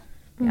 Beautiful.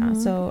 Yeah.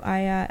 Mhm. So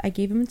I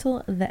gave him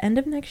until the end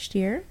of next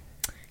year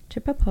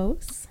to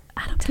propose.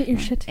 Adam, get your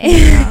shit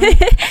together.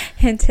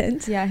 Hint,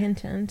 hint. Yeah,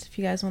 hint hint. If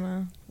you guys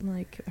wanna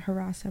like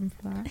harass him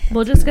for that.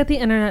 We'll just get the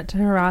internet to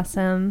harass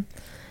him.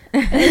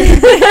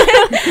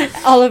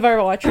 All of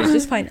our watchers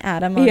just find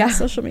Adam on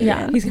social media.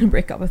 Yeah. He's gonna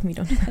break up with me,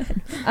 don't do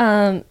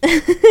that.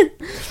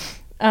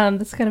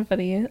 That's kind of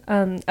funny.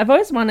 I've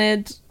always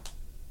wanted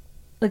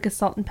like a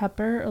salt and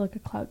pepper or like a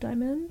cloud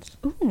diamond.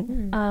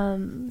 Ooh.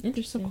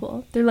 They're so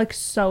cool. They're like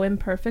so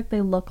imperfect.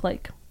 They look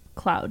like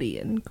cloudy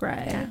and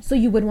gray. So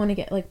you would want to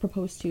get like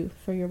proposed to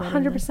for your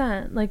wedding?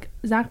 100%. Like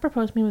Zach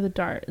proposed me with a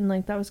dart and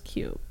like that was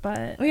cute,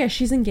 but Oh yeah,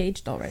 she's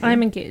engaged already.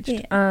 I'm engaged.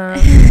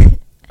 Yeah.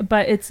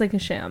 But it's like a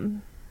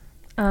sham.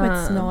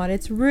 It's not.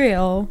 It's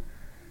real.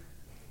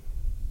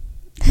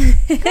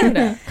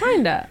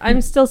 Kinda.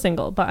 I'm still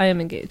single, but I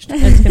am engaged.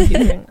 It's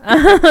confusing.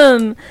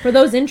 For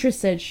those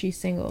interested, she's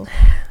single.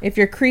 If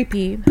you're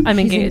creepy, I'm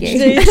she's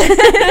engaged.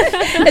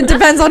 It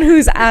depends on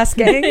who's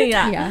asking.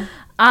 Yeah.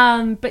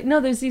 But no,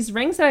 there's these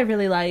rings that I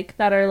really like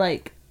that are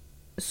like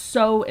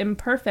so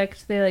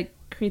imperfect. They like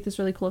create this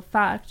really cool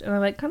effect, and I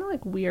like kind of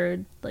like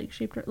weird, like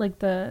shaped like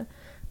the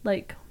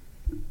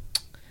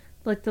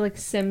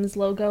Sims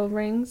logo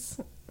rings.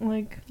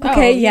 Like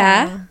Okay,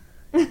 yeah.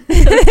 what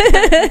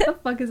the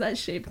fuck is that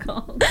shape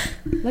called?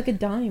 like a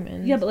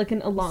diamond. Yeah, but like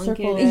an elongated.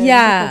 circle.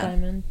 Yeah. Circle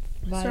diamond.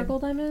 vibe. Circle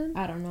diamond?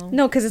 I don't know.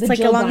 No, because it's The like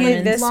Jill along like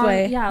diamonds. this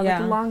way. Yeah, like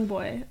Yeah. a long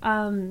boy.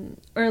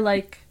 Or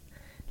like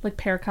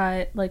pear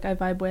cut, like I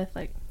vibe with,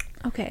 like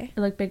Okay.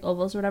 or, like big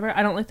ovals or whatever.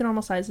 I don't like the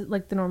normal sizes,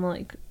 like the normal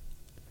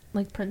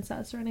like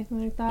princess or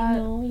anything like that.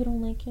 No, you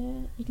don't like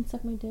it. You can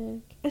suck my dick.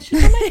 It's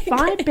just not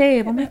my vibe,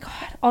 babe. Oh my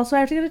god. Also, I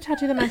have to get a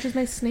tattoo that matches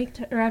my snake,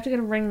 or I have to get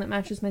a ring that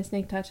matches my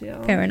snake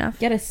tattoo. Fair enough.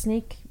 Get a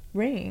snake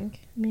ring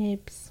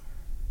Mapes.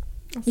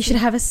 You should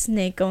have a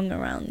snake going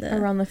around the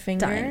around the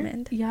finger.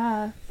 diamond.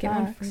 Yeah. Get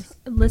one facts. first.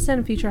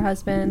 Listen, future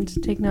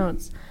husband, take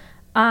notes.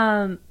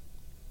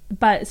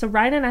 But so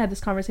Ryan and I had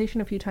this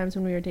conversation a few times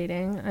when we were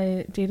dating.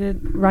 I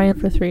dated Ryan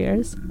for 3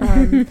 years,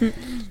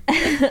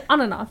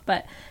 on and off.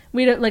 But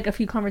we had like a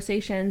few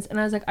conversations, and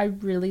I was like, I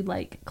really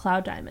like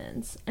cloud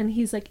diamonds, and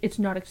he's like, it's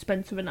not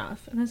expensive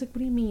enough, and I was like, what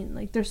do you mean?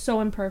 Like they're so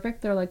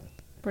imperfect, they're like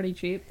pretty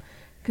cheap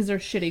because they're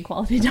shitty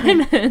quality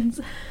diamonds.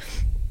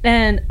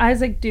 And I was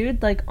like,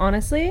 dude, like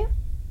honestly,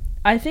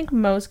 I think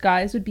most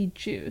guys would be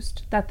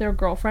juiced that their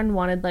girlfriend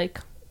wanted like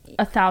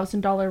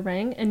 $1,000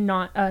 ring and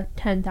not a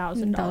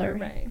 $10,000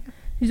 ring.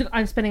 He's like,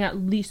 I'm spending at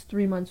least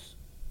 3 months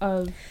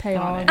of pay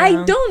on it. I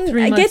Yeah. don't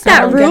 3 I months get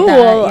that I don't get rule.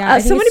 that. Yeah, I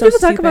So think many it's so people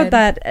talk about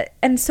stupid. that,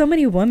 and so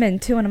many women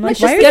too. And I'm like,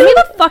 Like, why just are give you?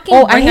 me the fucking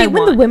Oh, I ring hate when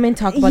the want. women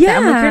talk about that.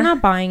 I'm like, Yeah. you're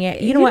not buying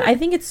it. You know what? I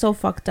think it's so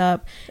fucked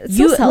up. It's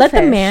so You let the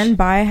selfish. man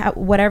buy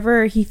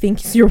whatever he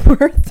thinks you're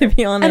worth. To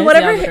be honest, And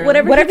whatever, Yeah,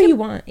 literally. whatever you he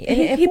want,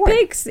 he afford.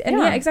 picks, and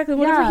yeah, exactly.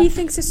 Whatever Yeah. he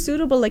thinks is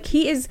suitable, like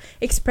he is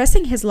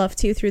expressing his love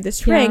to you through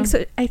this Yeah. ring.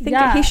 So I think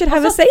Yeah. he should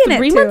have Also, a say in it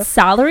 3 too. months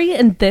salary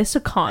in this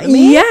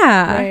economy.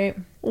 Yeah. Right?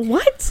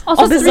 What?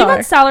 Also, 3 bizarre.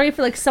 months salary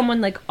for like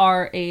someone like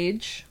our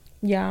age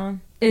Yeah.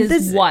 is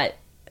This- what,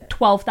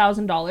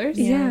 $12,000?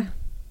 Yeah.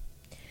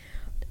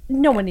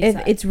 No one needs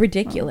that. It's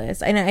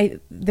ridiculous, and I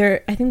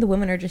think the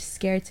women are just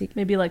scared to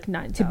Maybe like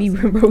 9 be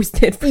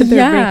roasted for their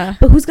Yeah. ring.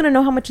 But who's gonna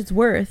know how much it's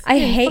worth? I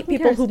Yeah, hate fucking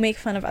people cares. who make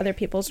fun of other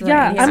people's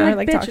Yeah, rings I'm or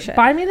like, talk bitch, shit.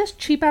 buy me this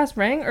cheap ass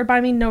ring or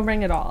buy me no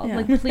ring at all. Yeah.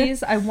 Like,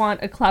 please, I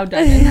want a cloud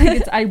diamond.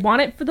 Like, I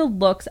want it for the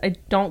looks. I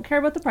don't care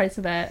about the price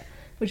of it,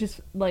 which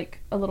is like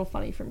a little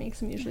funny for me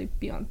because I'm usually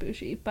beyond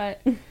bougie. But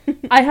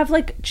I have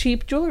like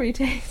cheap jewelry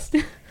taste,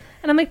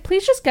 and I'm like,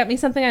 please just get me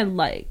something I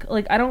like.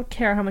 Like, I don't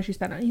care how much you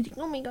spend on it. You think,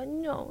 oh my god,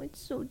 no, it's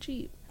so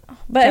cheap.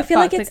 But I Get feel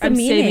like fucked. it's the I'm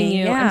meaning. saving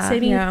you. Yeah. I'm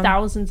saving Yeah. you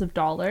thousands of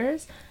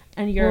dollars,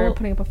 and you're Well,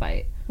 putting up a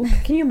fight.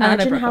 Can you And then I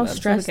imagine broke how up with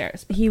him, so who stressed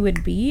cares? he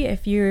would be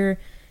if you're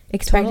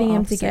expecting Total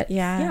him to opposite, get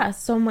yeah.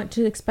 so much,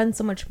 to expend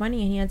so much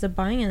money, and he ends up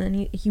buying it, and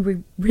then he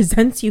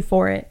resents you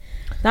for it.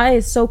 That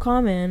is so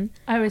common.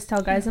 I always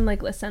tell guys, I'm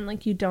like, listen,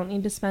 like, you don't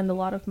need to spend a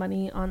lot of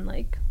money on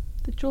like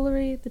the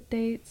jewelry, the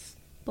dates,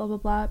 blah blah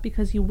blah,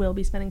 because you will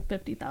be spending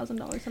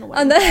 $50,000 on a On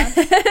wedding dress.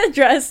 the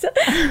dress.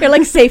 You're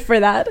like safe for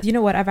that. You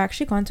know what? I've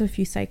actually gone to a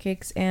few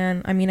psychics,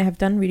 and I mean, I have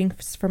done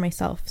readings for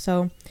myself.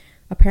 So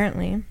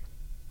apparently,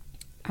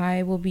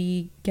 I will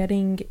be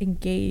getting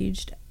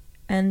engaged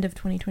end of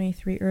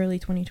 2023, early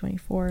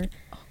 2024.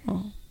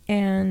 Oh.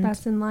 And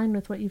That's in line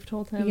with what you've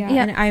told him. yeah,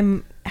 Yeah. and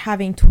I'm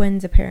having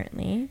twins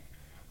apparently.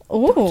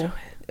 Oh.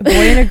 A boy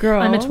and a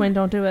girl. I'm a twin,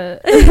 don't do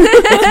it.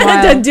 It's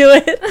wild. Don't do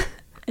it.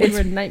 It's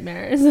were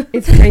nightmares.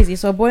 It's crazy.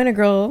 So a boy and a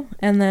girl,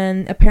 and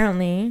then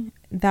apparently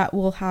that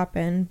will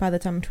happen by the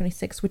time I'm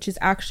 26, which is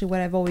actually what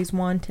I've always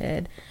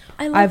wanted.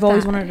 I've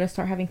always wanted to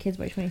start having kids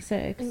by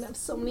 26. I have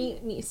so many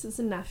nieces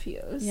and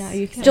nephews. Yeah, are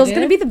you excited? Jill's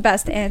gonna be the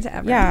best aunt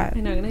ever. Yeah, I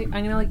know. I'm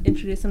gonna like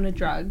introduce them to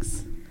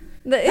drugs.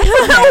 What?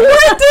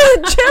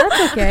 Jill?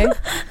 that's okay.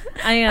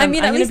 I am. I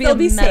mean, I'm at gonna least be they'll a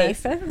be menace.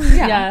 safe.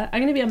 Yeah.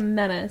 I'm gonna be a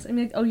menace. I'm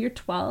like, oh, you're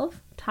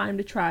 12. Time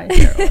to try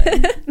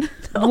heroin.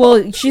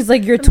 Well, she's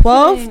like, you're I'm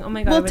 12. kidding. Oh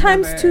my God, I Well, would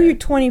times never. 2, you're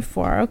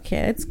 24. Okay,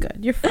 it's good.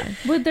 You're fine.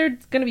 Well, they're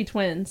gonna be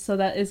twins, so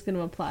that is gonna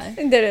apply.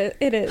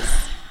 It is.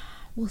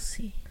 We'll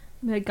see.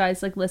 Like,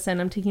 guys, like, listen,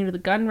 I'm taking you to the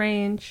gun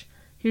range.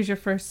 Here's your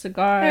first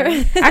cigar.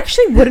 I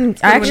actually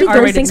wouldn't. I Go to actually an don't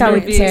R-rated think I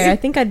would movie. care. I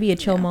think I'd be a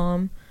chill Yeah.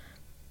 mom.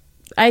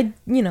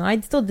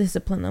 I'd still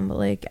discipline them, but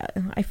like,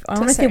 I a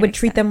honestly certain would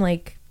treat extent. them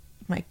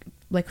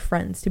like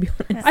friends, to be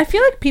honest. I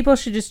feel like people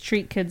should just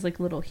treat kids like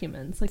little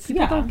humans. Like,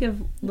 people Yeah. don't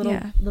give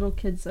Yeah. little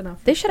kids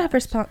enough. They should have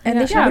and Yeah.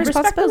 they should have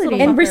respect those responsibility.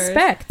 little And fuckers.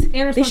 respect.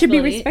 And They should be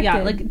responsibility. Yeah,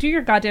 respected. like, do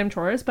your goddamn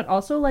chores, but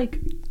also like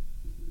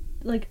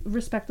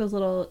respect those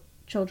little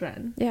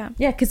children. Yeah.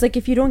 Yeah, because like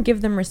if you don't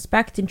give them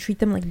respect and treat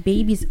them like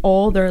babies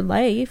all their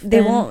life, They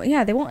then- won't.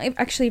 Yeah, they won't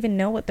actually even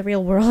know what the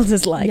real world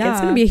is like. It's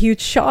Yeah. gonna be a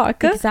huge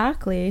shock.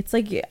 Exactly. It's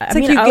like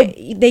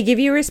It's they give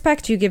you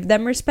respect, you give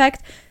them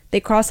respect. They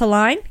cross a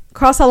line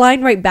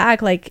right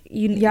back. Like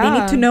they need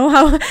to know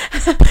how.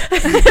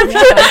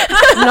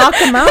 knock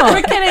them out.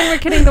 We're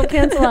kidding. Don't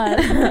cancel us.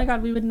 Oh my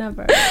god, we would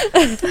never.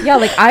 Yeah,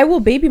 like I will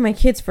baby my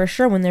kids for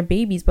sure when they're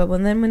babies, but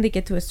when they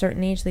get to a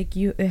certain age, like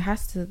it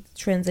has to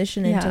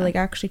transition into Yeah. like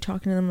actually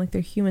talking to them like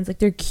they're humans. Like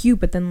they're cute,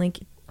 but then like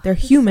they're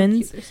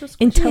humans, They're so squishy.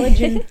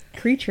 intelligent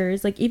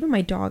creatures. Like even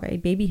my dog, I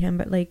baby him,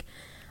 but like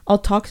I'll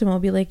talk to him. I'll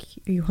be like,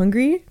 "Are you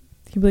hungry?"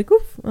 He'll be like,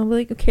 "Oof." I'll be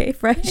like, "Okay,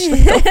 fresh.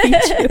 Like, I'll feed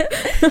you."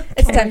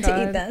 It's Oh my time to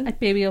God. eat then. Like,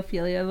 baby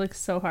Ophelia looks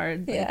so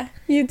hard. Like, Yeah,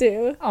 you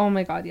do. oh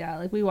my god, yeah.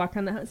 Like we walk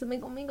around the house, I'm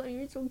like, oh my god,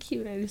 you're so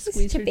cute. I just Such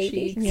squeeze a her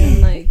baby. cheeks Yeah.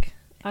 and like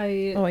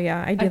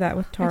I do that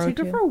with Taro I take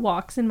her too. for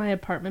walks in my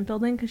apartment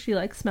building because she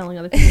likes smelling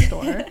other people's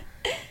door.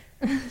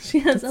 She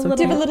has That's a so little.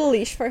 Do you have a little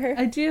leash for her?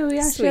 I do.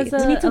 Yeah, she Sweet. has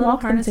We need to a little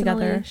walk them harness and a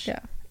together. leash. Yeah.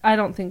 I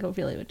don't think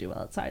Ophelia would do well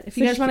outside. If So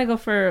you guys she- want to go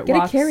for Get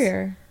walks, a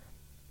carrier.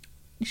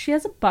 she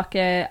has a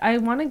bucket. I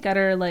want to get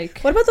her like.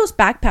 What about those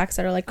backpacks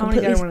that are like I wanna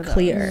get her completely one of those.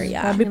 clear?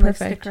 Yeah. That'd be and, like,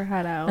 perfect. stick her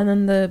head out. And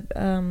then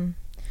the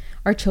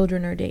our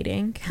children are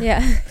dating.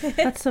 Yeah.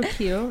 That's so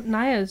cute.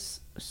 Naya's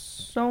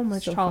so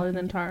much So taller fucking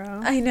than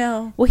Taro. I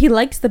know. Well, he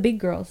likes the big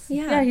girls.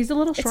 Yeah, he's a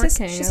little It's short his-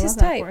 king. she's I his love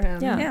that type. for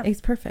him. Yeah, Yeah.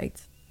 he's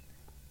perfect.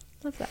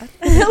 Love that.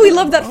 We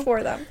love that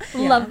for them.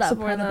 Yeah, Love that so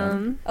for proud of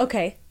them.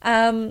 Okay.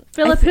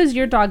 Philip, who's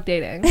your dog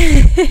dating? Me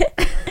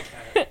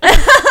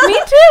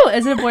too.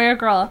 Is it a boy or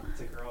girl?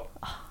 It's a girl.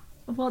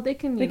 Well, they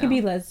can. They could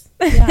be Les.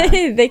 Yeah.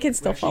 they can We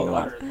still actually follow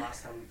got up. her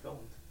last time we filmed.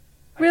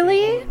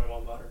 Really? I came home and my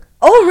mom got her.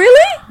 Oh,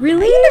 really?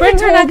 Really? Bring her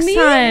told next me.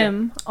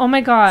 time. Oh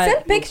my god.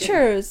 Send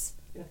pictures.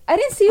 I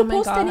didn't see you Oh my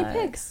post any God.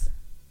 pics.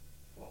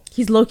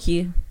 He's low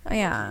key. Oh,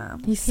 yeah.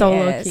 He's so He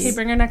low is. key. Okay,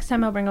 bring her next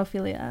time. I'll bring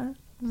Ophelia.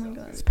 Oh my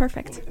god. It's We'll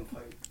perfect. make them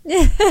fight.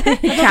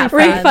 Cat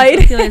Ring friends. fight.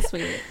 Ophelia's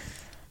sweet.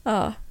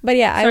 Oh, but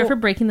yeah, Sorry for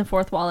breaking the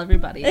fourth wall,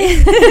 everybody.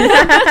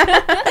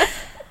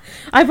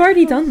 I've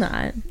already done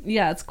that.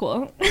 Yeah, it's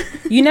cool.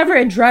 You never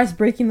address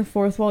breaking the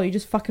fourth wall. You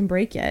just fucking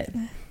break it.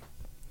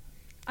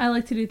 I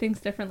like to do things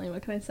differently.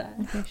 What can I say?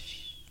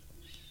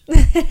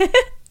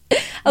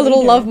 a little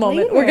Later, love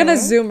moment. We're gonna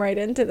later. zoom right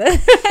into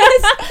this.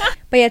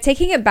 But yeah,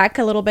 taking it back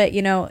a little bit,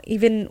 you know,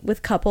 even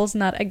with couples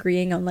not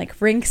agreeing on like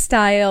ring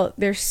style,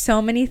 there's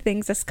so many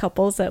things as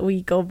couples that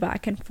we go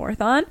back and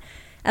forth on.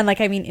 And like,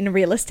 I mean, in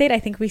real estate, I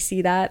think we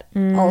see that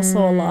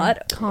also a lot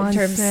in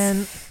terms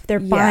Constant. they're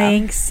Yeah.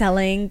 buying,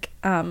 selling,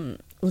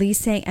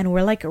 leasing, and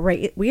we're like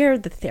we are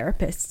the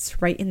therapists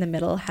right in the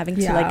middle, having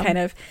to like Yeah. kind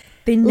of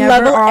They never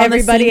level are on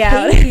everybody the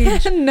same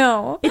out. page.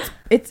 No.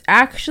 It's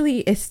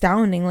actually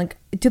astounding, like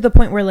to the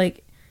point where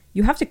like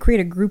you have to create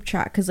a group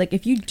chat because like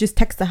if you just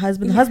text the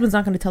husband's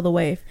not going to tell the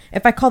wife.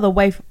 If I call the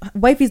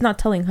wifey's not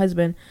telling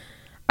husband.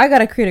 I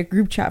gotta create a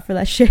group chat for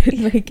that shit.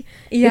 Like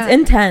Yeah. it's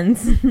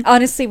intense.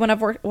 Honestly,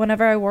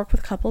 whenever I work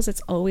with couples, it's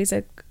always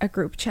a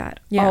group chat.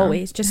 Yeah,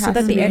 Always. Just it so has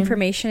that to the be.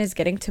 information is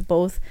getting to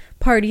both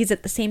parties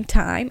at the same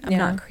time. I'm Yeah.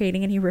 not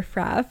creating any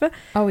riffraff.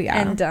 Oh yeah.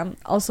 And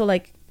also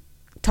like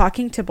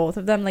talking to both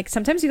of them. Like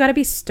sometimes you gotta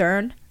be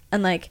stern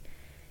and like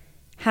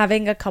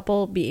having a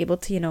couple be able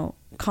to, you know,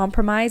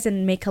 compromise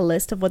and make a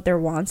list of what their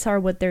wants are,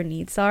 what their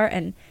needs are,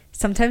 and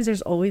sometimes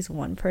there's always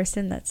one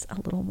person that's a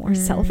little more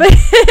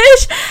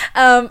selfish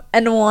and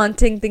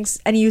wanting things,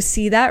 and you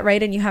see that,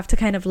 right? And you have to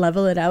kind of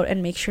level it out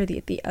and make sure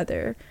that the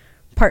other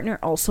partner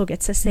also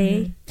gets a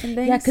say in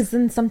things. Yeah, because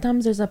then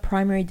sometimes there's a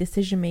primary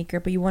decision maker,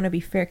 but you want to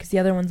be fair because the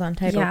other one's on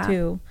title Yeah.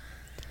 too.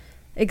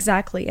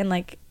 Exactly. And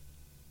like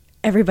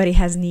everybody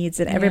has needs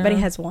and everybody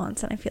Yeah. has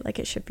wants, and I feel like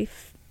it should be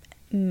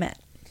met.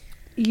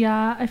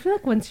 Yeah, I feel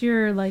like once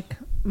you're like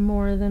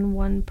more than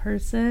one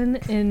person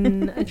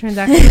in a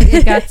transaction, like,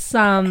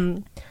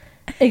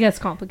 it gets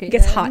complicated. It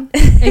gets hot.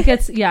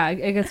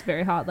 It gets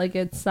very hot. Like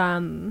it's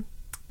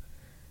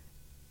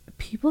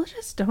people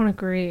just don't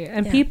agree,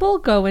 and Yeah. people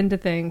go into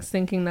things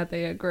thinking that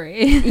they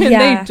agree, and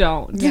Yeah. they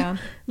don't. Yeah.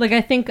 Like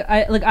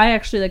I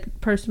actually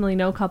like personally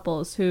know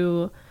couples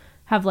who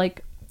have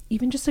like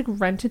even just like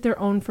rented their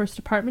own first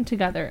apartment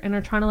together and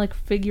are trying to like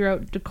figure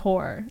out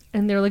decor,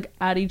 and they're like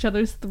at each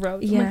other's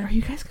throats. I'm Yeah. like, are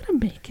you guys gonna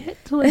make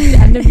it to like the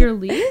end of your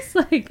lease?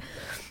 Like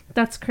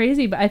that's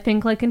crazy. But I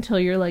think like until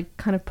you're like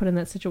kind of put in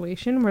that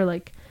situation where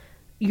like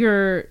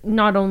you're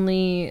not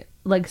only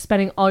like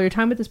spending all your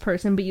time with this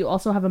person, but you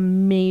also have a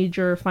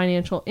major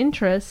financial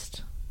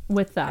interest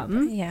with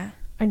them. Yeah.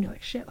 And you're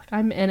like, shit, like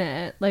I'm in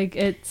it. Like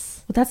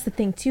it's Well, that's the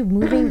thing too.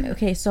 Moving.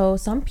 Okay, so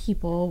some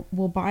people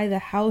will buy a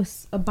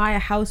house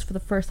for the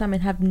first time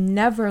and have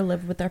never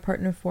lived with their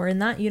partner before, and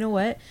that, you know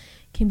what,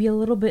 can be a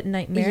little bit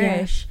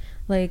nightmarish.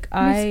 Like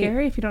it's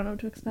scary if you don't know what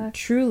to expect.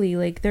 truly,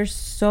 like there's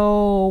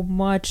so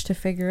much to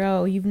figure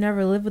out. You've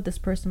never lived with this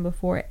person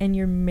before, and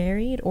you're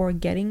married or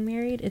getting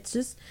married. It's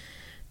just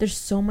there's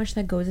so much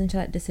that goes into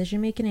that decision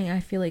making, and I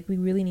feel like we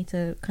really need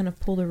to kind of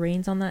pull the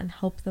reins on that and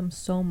help them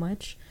so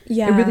much.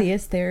 Yeah. It really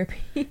is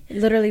therapy.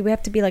 Literally, we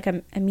have to be like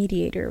a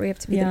mediator. We have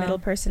to be the Yeah. middle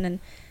person and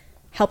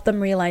help them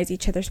realize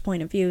each other's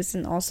point of views.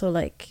 And also,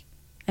 like,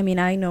 I mean,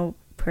 I know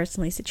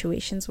personally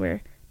situations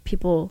where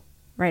people,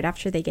 right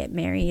after they get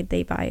married,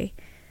 they buy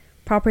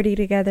property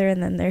together,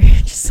 and then they're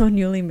just so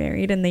newly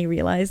married and they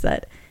realize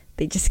that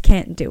they just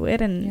can't do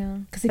it. And Yeah,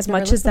 because as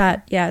much as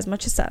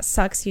that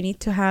sucks, you need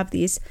to have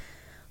these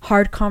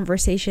hard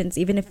conversations.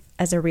 Even if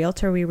as a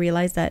realtor we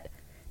realize that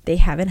they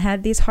haven't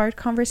had these hard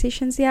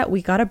conversations yet,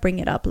 we got to bring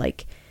it up,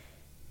 like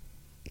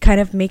kind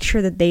of make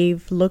sure that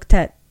they've looked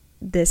at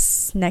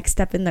this next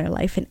step in their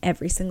life in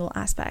every single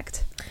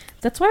aspect.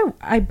 That's why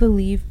I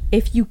believe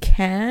if you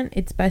can,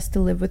 it's best to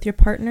live with your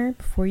partner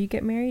before you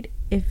get married,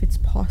 if it's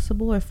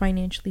possible or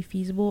financially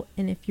feasible,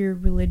 and if your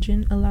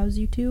religion allows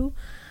you to,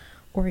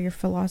 or your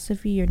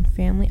philosophy, your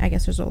family. I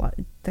guess there's a lot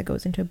that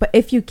goes into it, but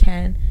if you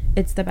can,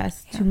 it's the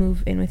best to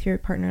move in with your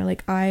partner.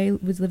 Like I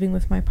was living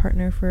with my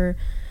partner for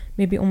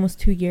maybe almost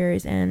 2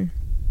 years, and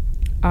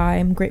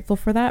I'm grateful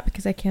for that,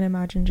 because I can't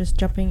imagine just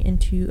jumping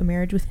into a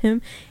marriage with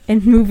him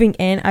and moving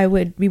in.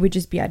 We would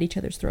just be at each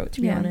other's throat,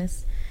 to be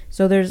honest.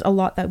 So there's a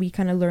lot that we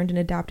kind of learned and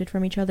adapted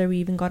from each other. We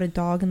even got a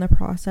dog in the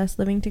process,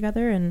 living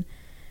together, and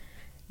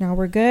now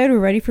we're good. We're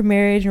ready for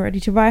marriage and ready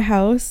to buy a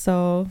house.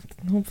 So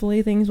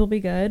hopefully things will be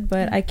good.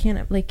 But I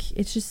can't, like,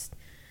 it's just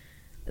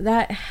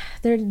that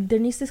there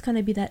needs to kind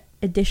of be that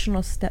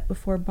additional step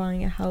before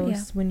buying a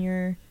house when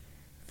you're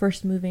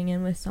first moving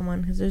in with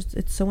someone, because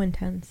it's so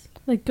intense.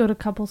 Like go to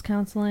couples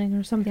counseling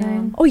or something.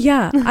 Yeah. Oh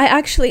yeah. I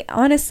actually,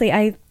 honestly,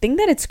 I think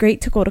that it's great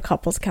to go to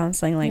couples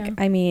counseling. Like,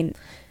 I mean,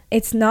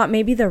 it's not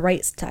maybe the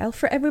right style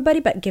for everybody,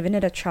 but giving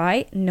it a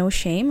try, no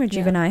shame.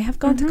 Rajiv and I have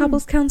gone to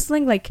couples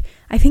counseling. Like,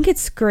 I think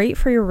it's great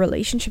for your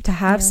relationship to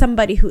have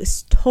somebody who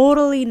is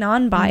totally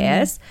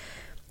non-biased,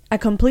 a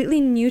completely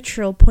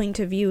neutral point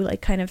of view,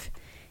 like kind of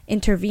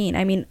intervene.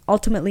 I mean,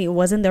 ultimately it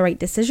wasn't the right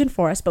decision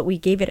for us, but we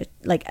gave it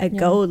a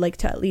go, like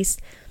to at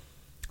least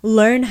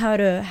learn how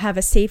to have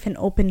a safe and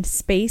open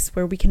space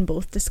where we can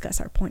both discuss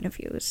our point of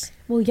views.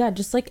 Well, yeah,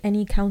 just like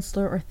any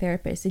counselor or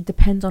therapist, it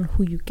depends on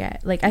who you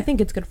get. Like, I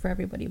think it's good for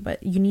everybody,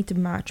 but you need to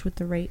match with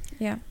the right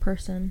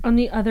person. On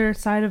the other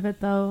side of it,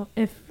 though,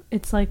 if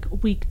it's like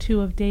week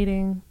 2 of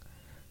dating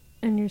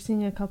and you're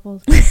seeing a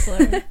couples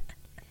counselor,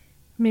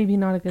 maybe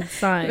not a good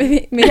sign.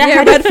 Maybe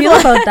how do you feel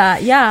about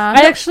that? Yeah.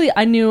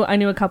 I knew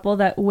a couple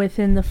that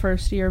within the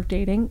first year of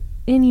dating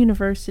in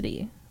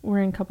university were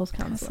in couples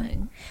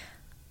counseling.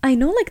 I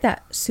know, like,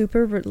 that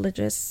super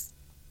religious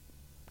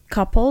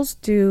couples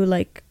do,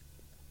 like,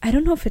 I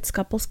don't know if it's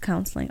couples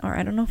counseling, or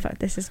I don't know if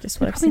this is just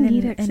what I've seen.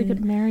 Need it because they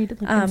get married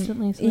like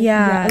instantly. So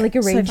like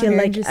arranged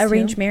marriages. Like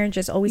arranged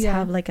marriages always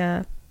have like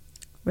a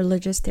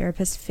religious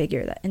therapist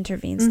figure that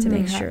intervenes to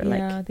make sure,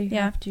 like, they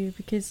have to,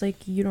 because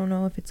like you don't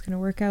know if it's gonna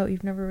work out.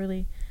 You've never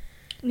really.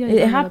 Yeah,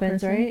 it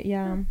happens, right?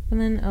 Yeah.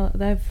 And then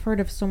I've heard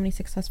of so many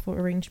successful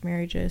arranged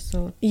marriages.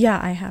 So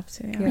I have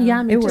to. Me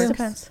it too. works.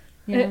 Depends.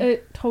 Yeah.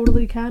 It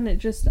totally can. I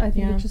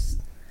think it just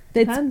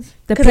depends.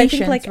 The patience,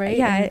 I think, like,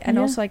 right? And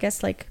also I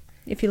guess, like,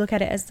 if you look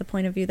at it as the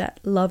point of view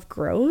that love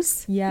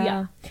grows,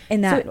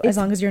 and that as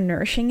long as you're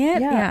nourishing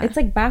it, it's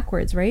like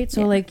backwards, right?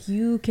 So like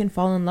you can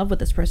fall in love with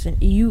this person.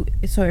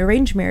 So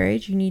arranged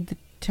marriage, you need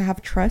to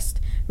have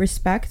trust,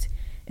 respect,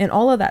 and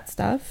all of that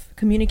stuff,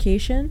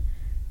 communication,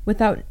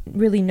 without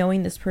really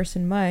knowing this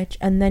person much,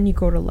 and then you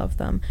go to love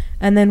them.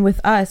 And then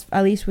with us,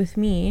 at least with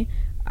me,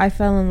 I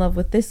fell in love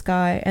with this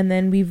guy, and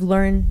then we've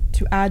learned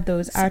to add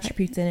those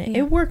attributes in it.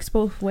 It works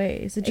both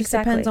ways. It just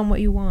depends on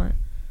what you want.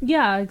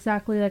 Yeah,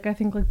 exactly. Like, I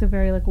think, like, the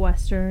very, like,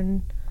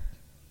 Western,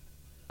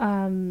 what's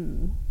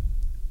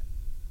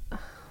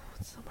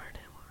the word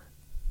I want?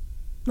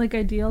 Like,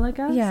 ideal, I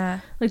guess? Yeah.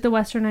 Like, the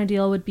Western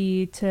ideal would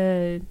be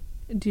to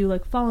do,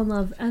 like, fall in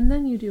love, and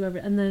then you do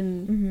everything, and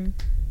then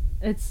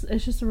it's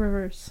just a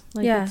reverse.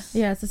 Like, it's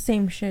the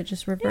same shit,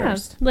 just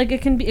reversed. Yeah. Like,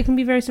 it can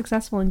be very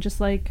successful, and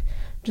just like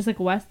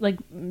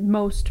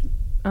most,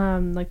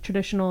 like,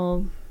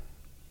 traditional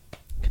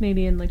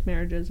Canadian, like,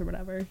 marriages or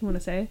whatever you want to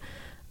say,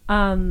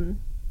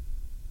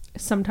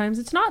 sometimes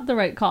it's not the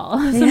right call.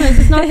 Sometimes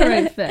it's not the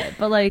right fit,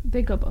 but like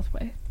they go both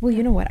ways. Well,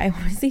 you know what? I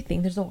honestly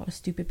think there's a lot of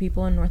stupid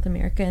people in North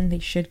America, and they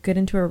should get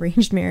into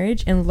arranged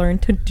marriage and learn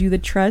to do the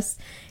trust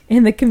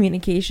and the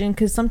communication,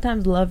 because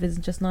sometimes love is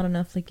just not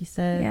enough, like you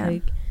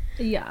said.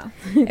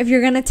 If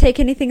you're gonna take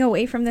anything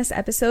away from this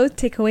episode,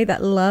 take away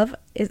that love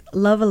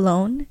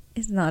alone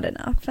is not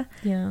enough.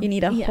 You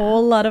need a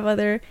whole lot of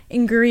other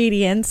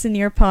ingredients in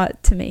your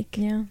pot to make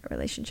a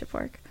relationship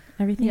work.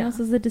 Everything else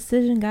is a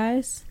decision,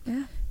 guys.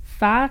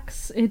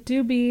 Facts, it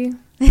do be.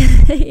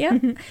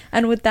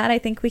 And with that, I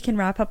think we can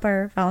wrap up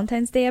our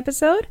Valentine's Day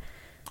episode.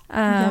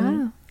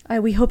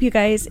 We hope you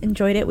guys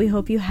enjoyed it. We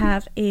hope you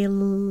have a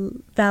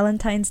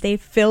Valentine's Day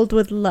filled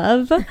with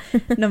love,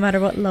 no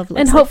matter what love looks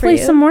like. And hopefully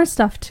for you. some more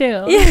stuff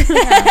too.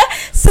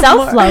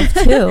 Self-love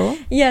too.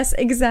 Yes,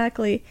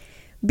 exactly.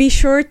 Be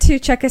sure to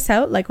check us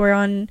out. Like, we're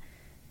on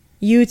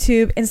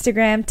YouTube,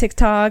 Instagram,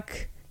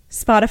 TikTok,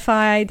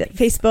 Spotify,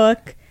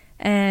 Facebook,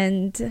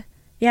 and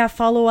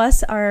follow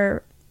us.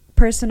 Our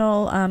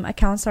personal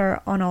accounts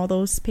are on all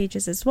those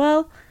pages as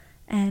well,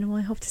 and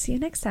we hope to see you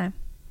next time.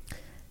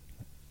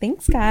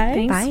 Thanks,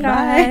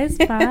 guys.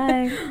 Bye.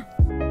 Bye.